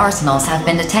 unidentified arsenals have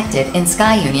been detected in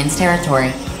Sky Union's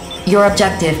territory. Your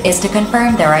objective is to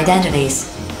confirm their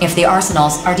identities. If the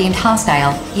arsenals are deemed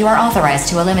hostile, you are authorized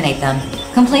to eliminate them.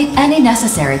 Complete any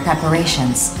necessary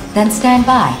preparations, then stand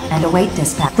by and await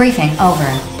dispatch. Briefing over.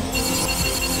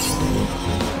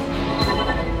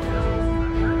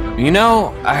 You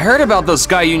know, I heard about those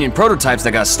Sky Union prototypes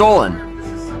that got stolen.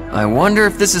 I wonder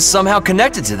if this is somehow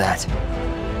connected to that.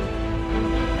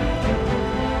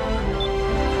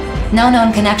 No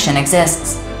known connection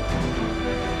exists.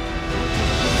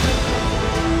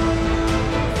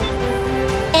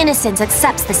 Innocence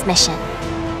accepts this mission.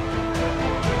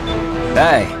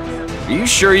 Hey, are you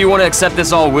sure you want to accept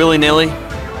this all willy-nilly?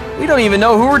 We don't even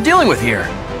know who we're dealing with here.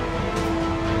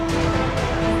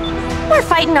 We're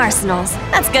fighting arsenals.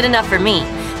 That's good enough for me.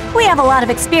 We have a lot of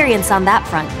experience on that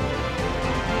front.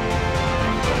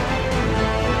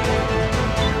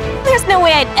 There's no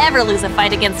way I'd ever lose a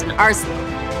fight against an arsenal.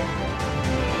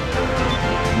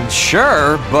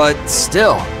 Sure, but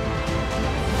still.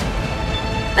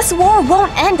 This war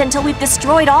won't end until we've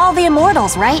destroyed all the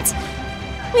immortals, right?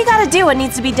 We gotta do what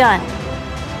needs to be done.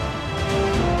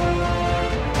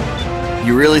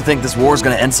 You really think this war's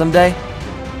gonna end someday?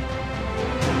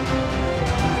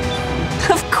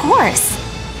 Of course.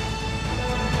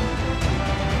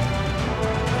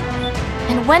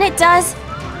 And when it does,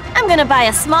 I'm gonna buy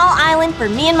a small island for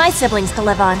me and my siblings to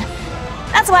live on.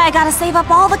 That's why I gotta save up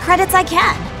all the credits I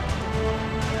can.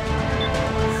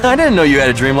 I didn't know you had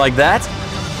a dream like that.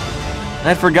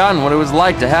 I'd forgotten what it was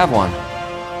like to have one.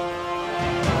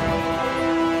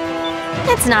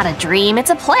 It's not a dream, it's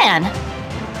a plan.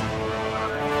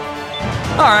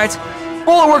 Alright,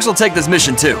 Bulletworks will take this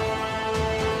mission too.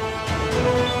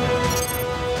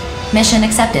 Mission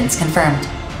acceptance confirmed.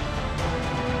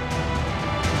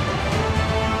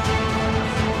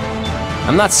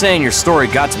 I'm not saying your story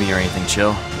got to me or anything,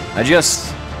 Chill. I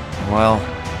just... well...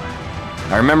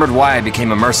 I remembered why I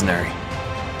became a mercenary.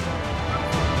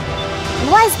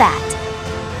 Why's that?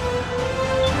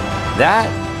 That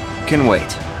can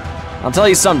wait. I'll tell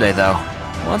you someday, though.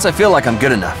 Once I feel like I'm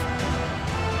good enough.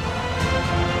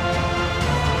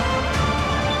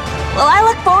 Well, I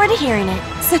look forward to hearing it,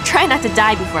 so try not to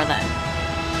die before then.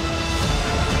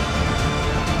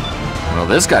 Well,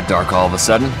 this got dark all of a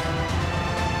sudden.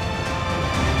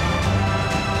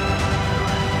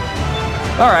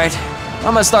 Alright,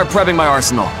 I'm gonna start prepping my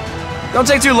arsenal. Don't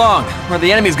take too long, or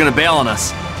the enemy's gonna bail on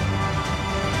us.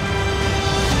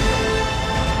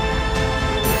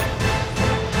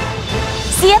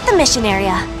 See you at the mission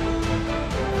area.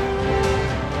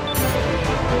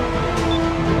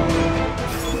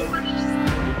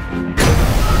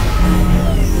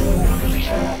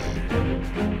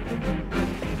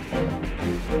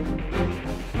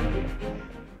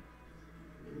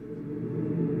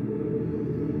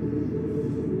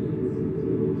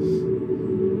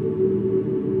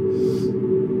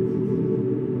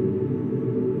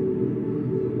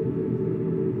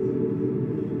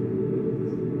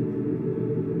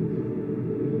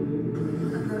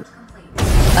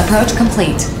 Approach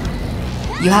complete.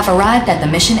 You have arrived at the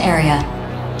mission area.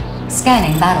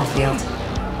 Scanning battlefield.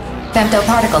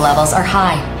 Femtoparticle levels are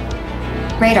high.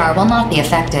 Radar will not be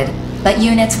affected, but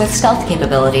units with stealth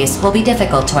capabilities will be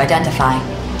difficult to identify.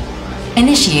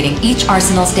 Initiating each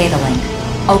arsenal's data link.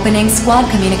 Opening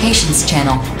squad communications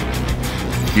channel.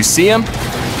 You see him?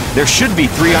 There should be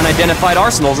 3 unidentified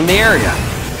arsenals in the area.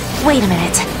 Wait a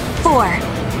minute. 4.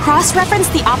 Cross-reference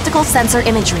the optical sensor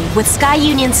imagery with Sky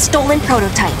Union's stolen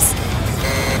prototypes.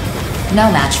 No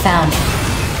match found.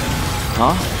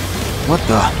 Huh? What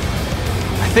the?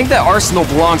 I think that arsenal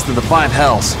belongs to the 5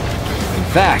 Hells. In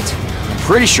fact, I'm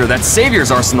pretty sure that's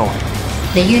Savior's arsenal.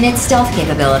 The unit's stealth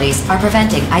capabilities are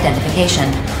preventing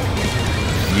identification.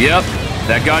 Yep,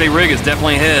 that gaudy rig is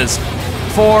definitely his.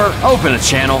 4, open a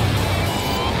channel.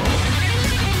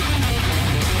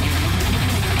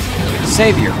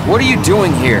 Savior, what are you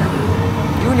doing here?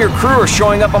 You and your crew are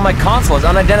showing up on my console as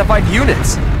unidentified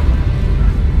units.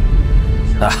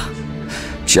 Ah,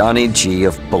 Johnny G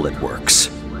of Bulletworks.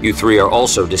 You 3 are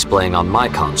also displaying on my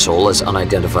console as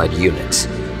unidentified units.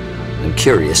 I'm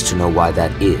curious to know why that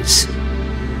is.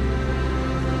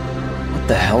 What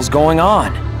the hell's going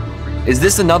on? Is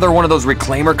this another one of those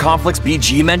Reclaimer conflicts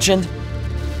BG mentioned?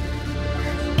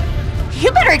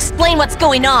 You better explain what's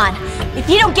going on. If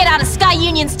you don't get out of Sky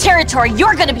Union's territory,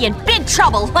 you're gonna be in big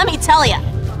trouble, let me tell you.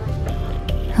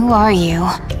 Who are you?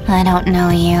 I don't know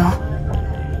you.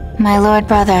 My lord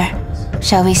brother,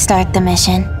 shall we start the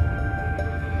mission?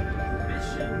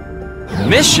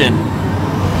 Mission?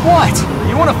 What?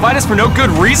 You want to fight us for no good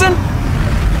reason?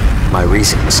 My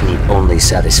reasons need only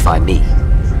satisfy me.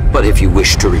 But if you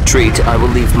wish to retreat, I will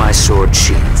leave my sword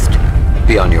sheathed.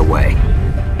 Be on your way.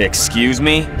 Excuse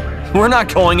me? We're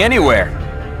not going anywhere.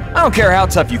 I don't care how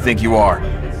tough you think you are.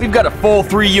 We've got a full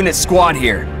 3-unit squad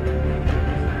here.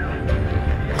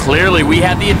 Clearly, we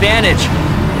have the advantage.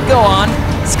 Go on,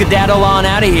 skedaddle on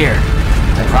out of here.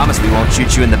 I promise we won't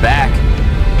shoot you in the back.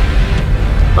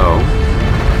 Oh?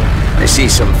 I see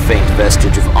some faint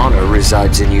vestige of honor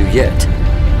resides in you yet.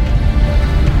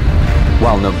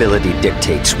 While nobility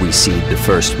dictates we cede the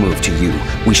first move to you,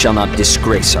 we shall not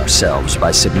disgrace ourselves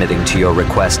by submitting to your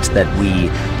request that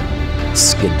we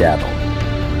skedaddle.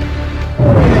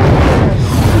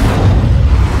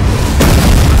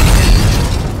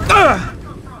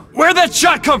 Where'd that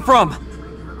shot come from?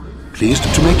 Pleased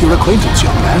to make your acquaintance,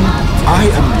 young man. I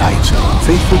am Knight,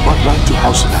 faithful butler to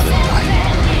House Valentine.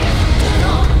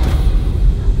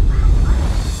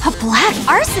 A black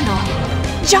arsenal?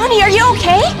 Johnny, are you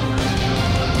okay?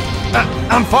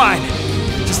 I'm fine.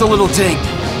 Just a little dinged.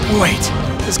 Wait,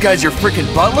 this guy's your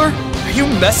freaking butler? Are you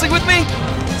messing with me?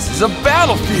 This is a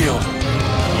battlefield.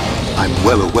 I'm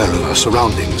well aware of our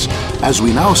surroundings. As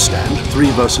we now stand,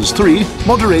 3 versus 3,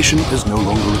 moderation is no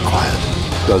longer required.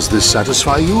 Does this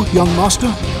satisfy you, young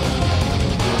master?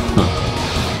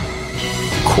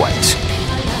 Quite.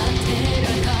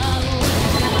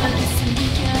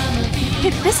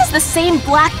 If this is the same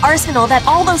black arsenal that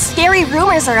all those scary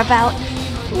rumors are about,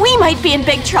 we might be in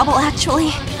big trouble, actually.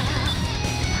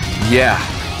 Yeah,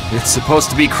 it's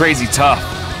supposed to be crazy tough.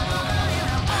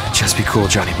 Just be cool,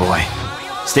 Johnny boy.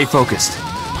 Stay focused.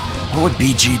 What would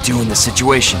BG do in this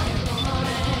situation?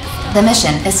 The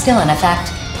mission is still in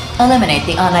effect. Eliminate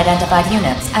the unidentified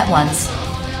units at once.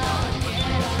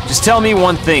 Just tell me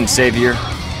one thing, Savior.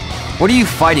 What are you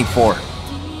fighting for?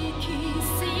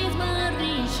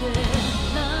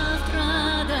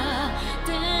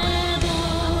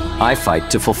 I fight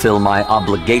to fulfill my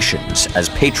obligations as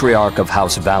Patriarch of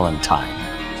House Valentine.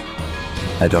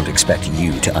 I don't expect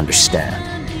you to understand.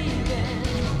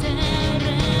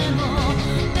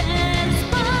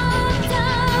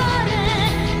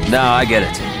 No, I get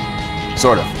it.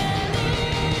 Sort of.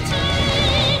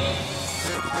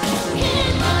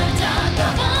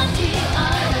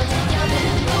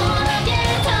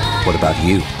 What about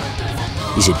you?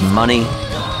 Is it money?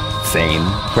 Fame,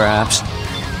 perhaps?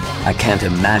 I can't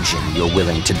imagine you're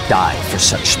willing to die for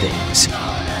such things.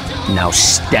 Now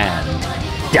stand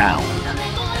down.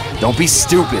 Don't be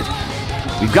stupid.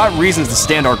 We've got reasons to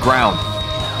stand our ground.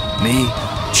 Me,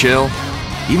 Chill,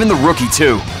 even the rookie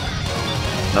too.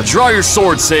 Now draw your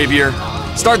sword, Savior.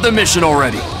 Start the mission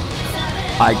already.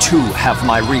 I too have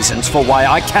my reasons for why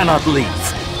I cannot leave.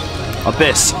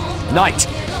 Abyss, Knight,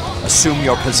 assume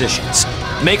your positions.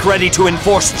 Make ready to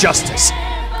enforce justice.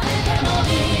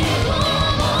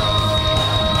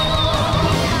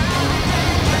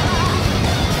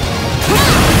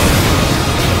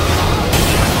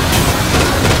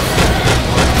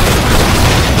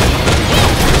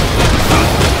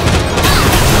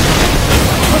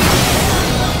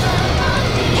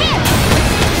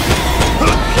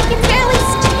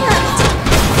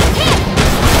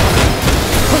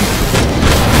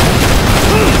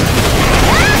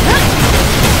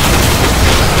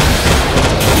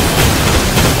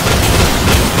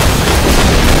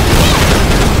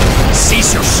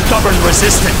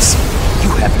 Resistance. You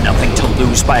have nothing to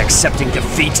lose by accepting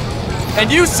defeat. And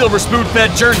you, silver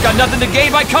spoon-fed jerk, got nothing to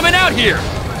gain by coming out here.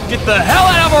 Get the hell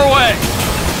out of our way!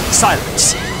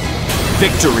 Silence.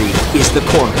 Victory is the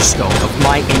cornerstone of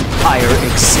my entire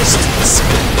existence.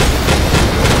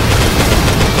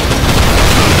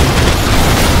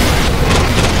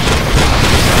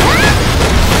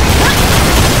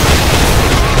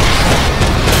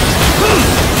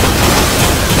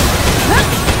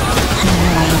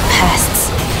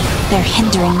 They're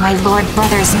hindering my Lord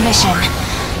Brother's mission.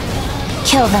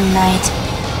 Kill them, Knight.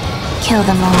 Kill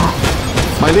them all.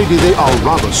 My lady, they are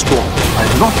rather strong. I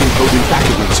have not been holding back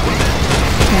against them.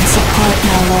 Then support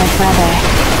my Lord Brother.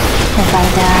 If I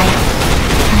die,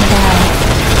 I die.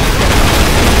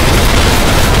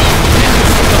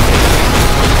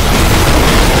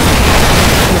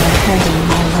 You're hurting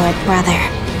my Lord Brother.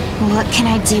 What can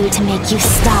I do to make you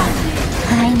stop?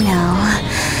 I know.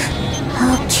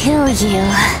 I'll kill you.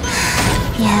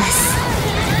 Yes.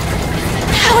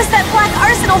 How is that black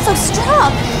arsenal so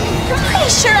strong? I'm pretty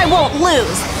sure I won't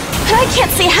lose. But I can't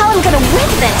see how I'm gonna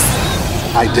win this.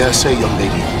 I dare say, young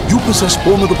lady, you possess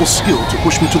formidable skill to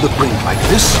push me to the brink like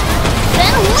this.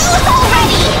 Then lose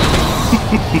already!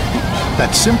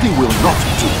 That simply will not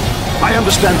do. I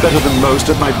understand better than most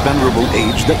at my venerable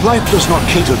age that life does not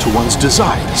cater to one's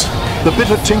desires. The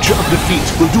bitter tincture of defeat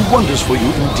will do wonders for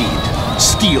you indeed.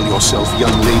 Steel yourself,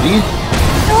 young lady.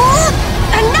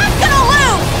 I'm not gonna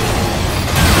lose!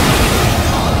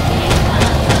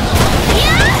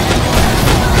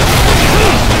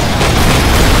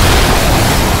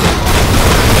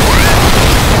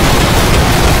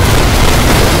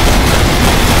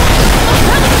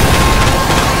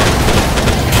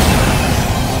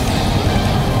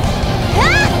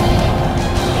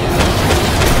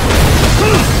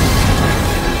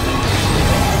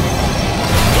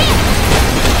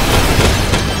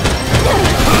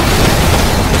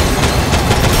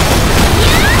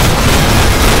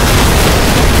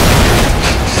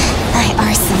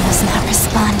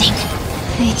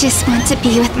 I just want to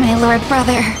be with my Lord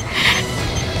Brother.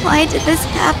 Why did this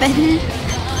happen?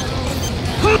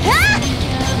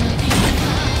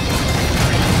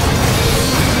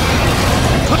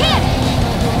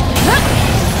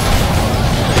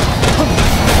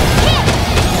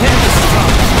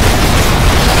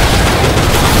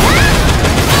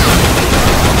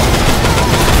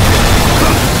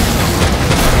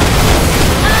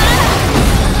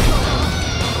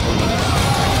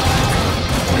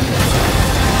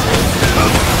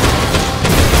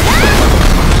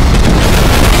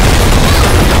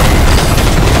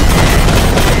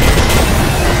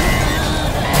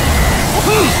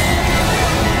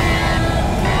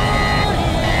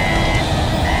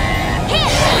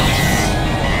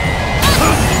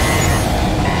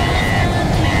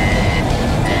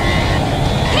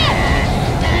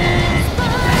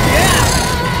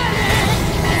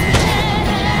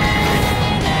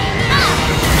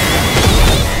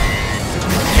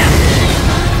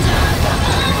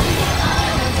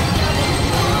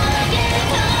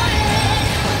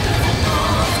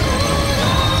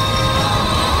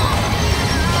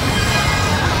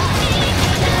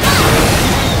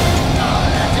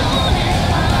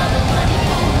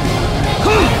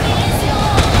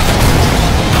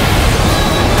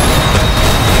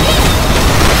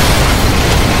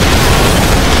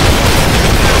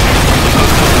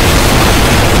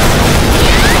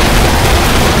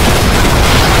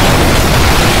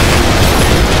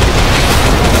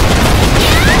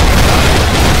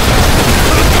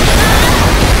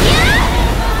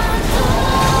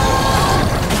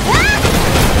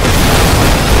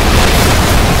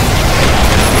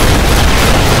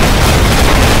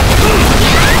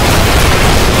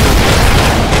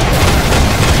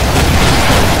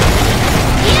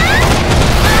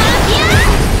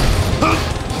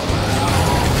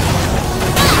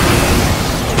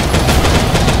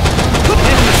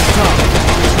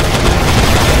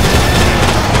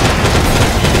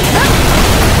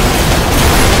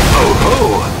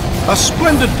 A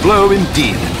splendid blow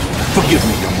indeed. Forgive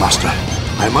me, young master.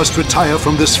 I must retire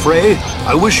from this fray.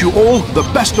 I wish you all the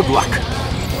best of luck.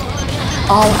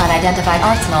 All unidentified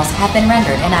arsenals have been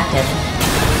rendered inactive.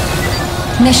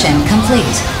 Mission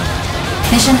complete.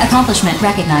 Mission accomplishment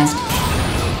recognized.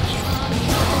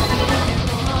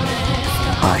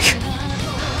 I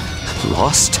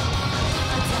lost?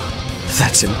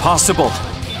 That's impossible.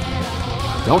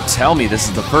 Don't tell me this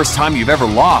is the first time you've ever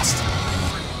lost.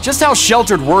 Just how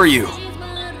sheltered were you?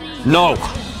 No,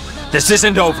 this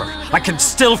isn't over. I can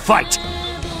still fight.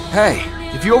 Hey,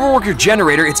 if you overwork your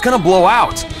generator, it's gonna blow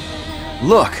out.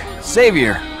 Look,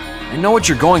 Savior, I know what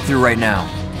you're going through right now.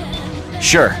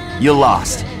 Sure, you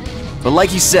lost. But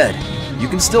like you said, you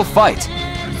can still fight.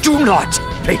 Do not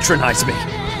patronize me.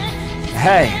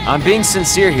 Hey, I'm being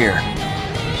sincere here.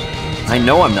 I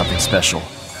know I'm nothing special.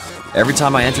 Every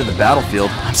time I enter the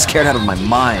battlefield, I'm scared out of my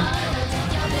mind.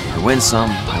 I win some,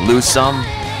 I lose some,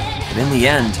 but in the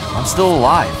end, I'm still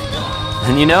alive.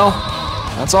 And you know,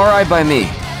 that's alright by me.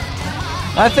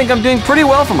 I think I'm doing pretty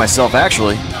well for myself,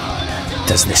 actually.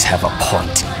 Does this have a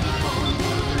point?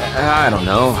 I don't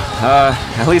know.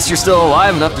 At least you're still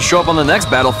alive enough to show up on the next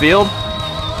battlefield.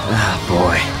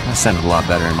 Boy, that sounded a lot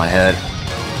better in my head.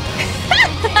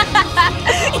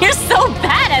 You're so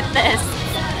bad at this!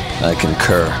 I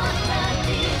concur.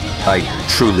 I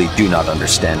truly do not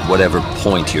understand whatever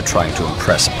point you're trying to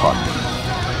impress upon me.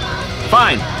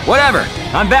 Fine, whatever.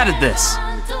 I'm bad at this.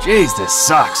 Jeez, this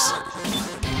sucks.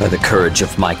 By the courage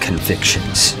of my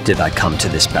convictions did I come to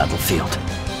this battlefield.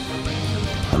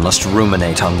 I must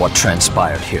ruminate on what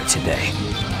transpired here today.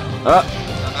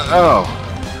 Oh.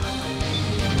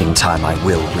 In time I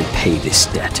will repay this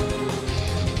debt.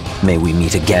 May we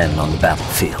meet again on the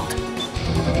battlefield.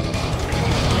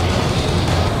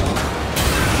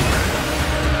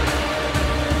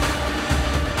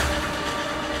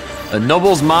 A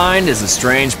noble's mind is a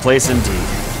strange place indeed.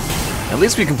 At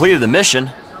least we completed the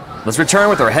mission. Let's return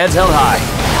with our heads held high.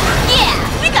 Yeah!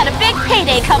 We got a big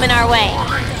payday coming our way!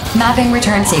 Mapping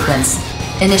return sequence.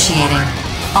 Initiating.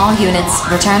 All units,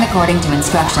 return according to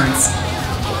instructions.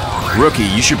 Rookie,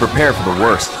 you should prepare for the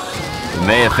worst. We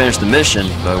may have finished the mission,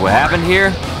 but what happened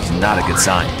here is not a good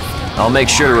sign. I'll make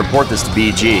sure to report this to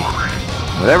BG.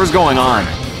 Whatever's going on,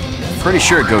 I'm pretty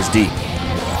sure it goes deep.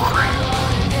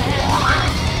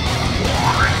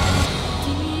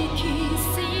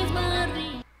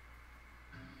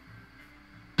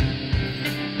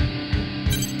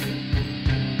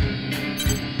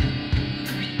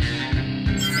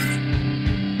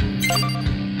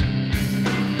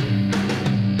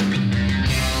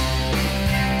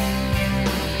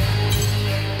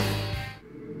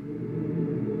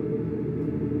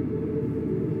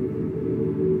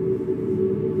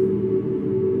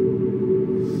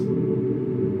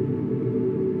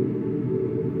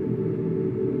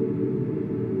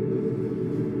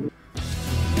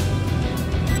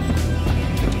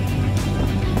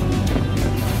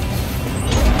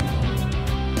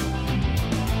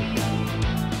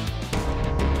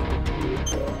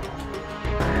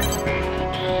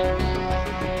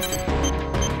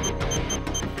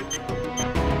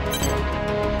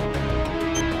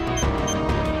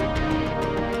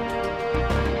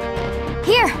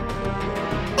 Here!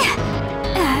 Yeah?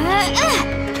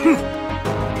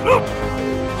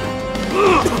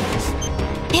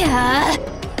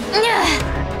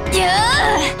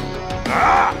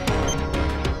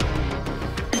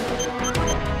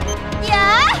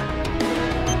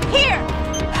 Here!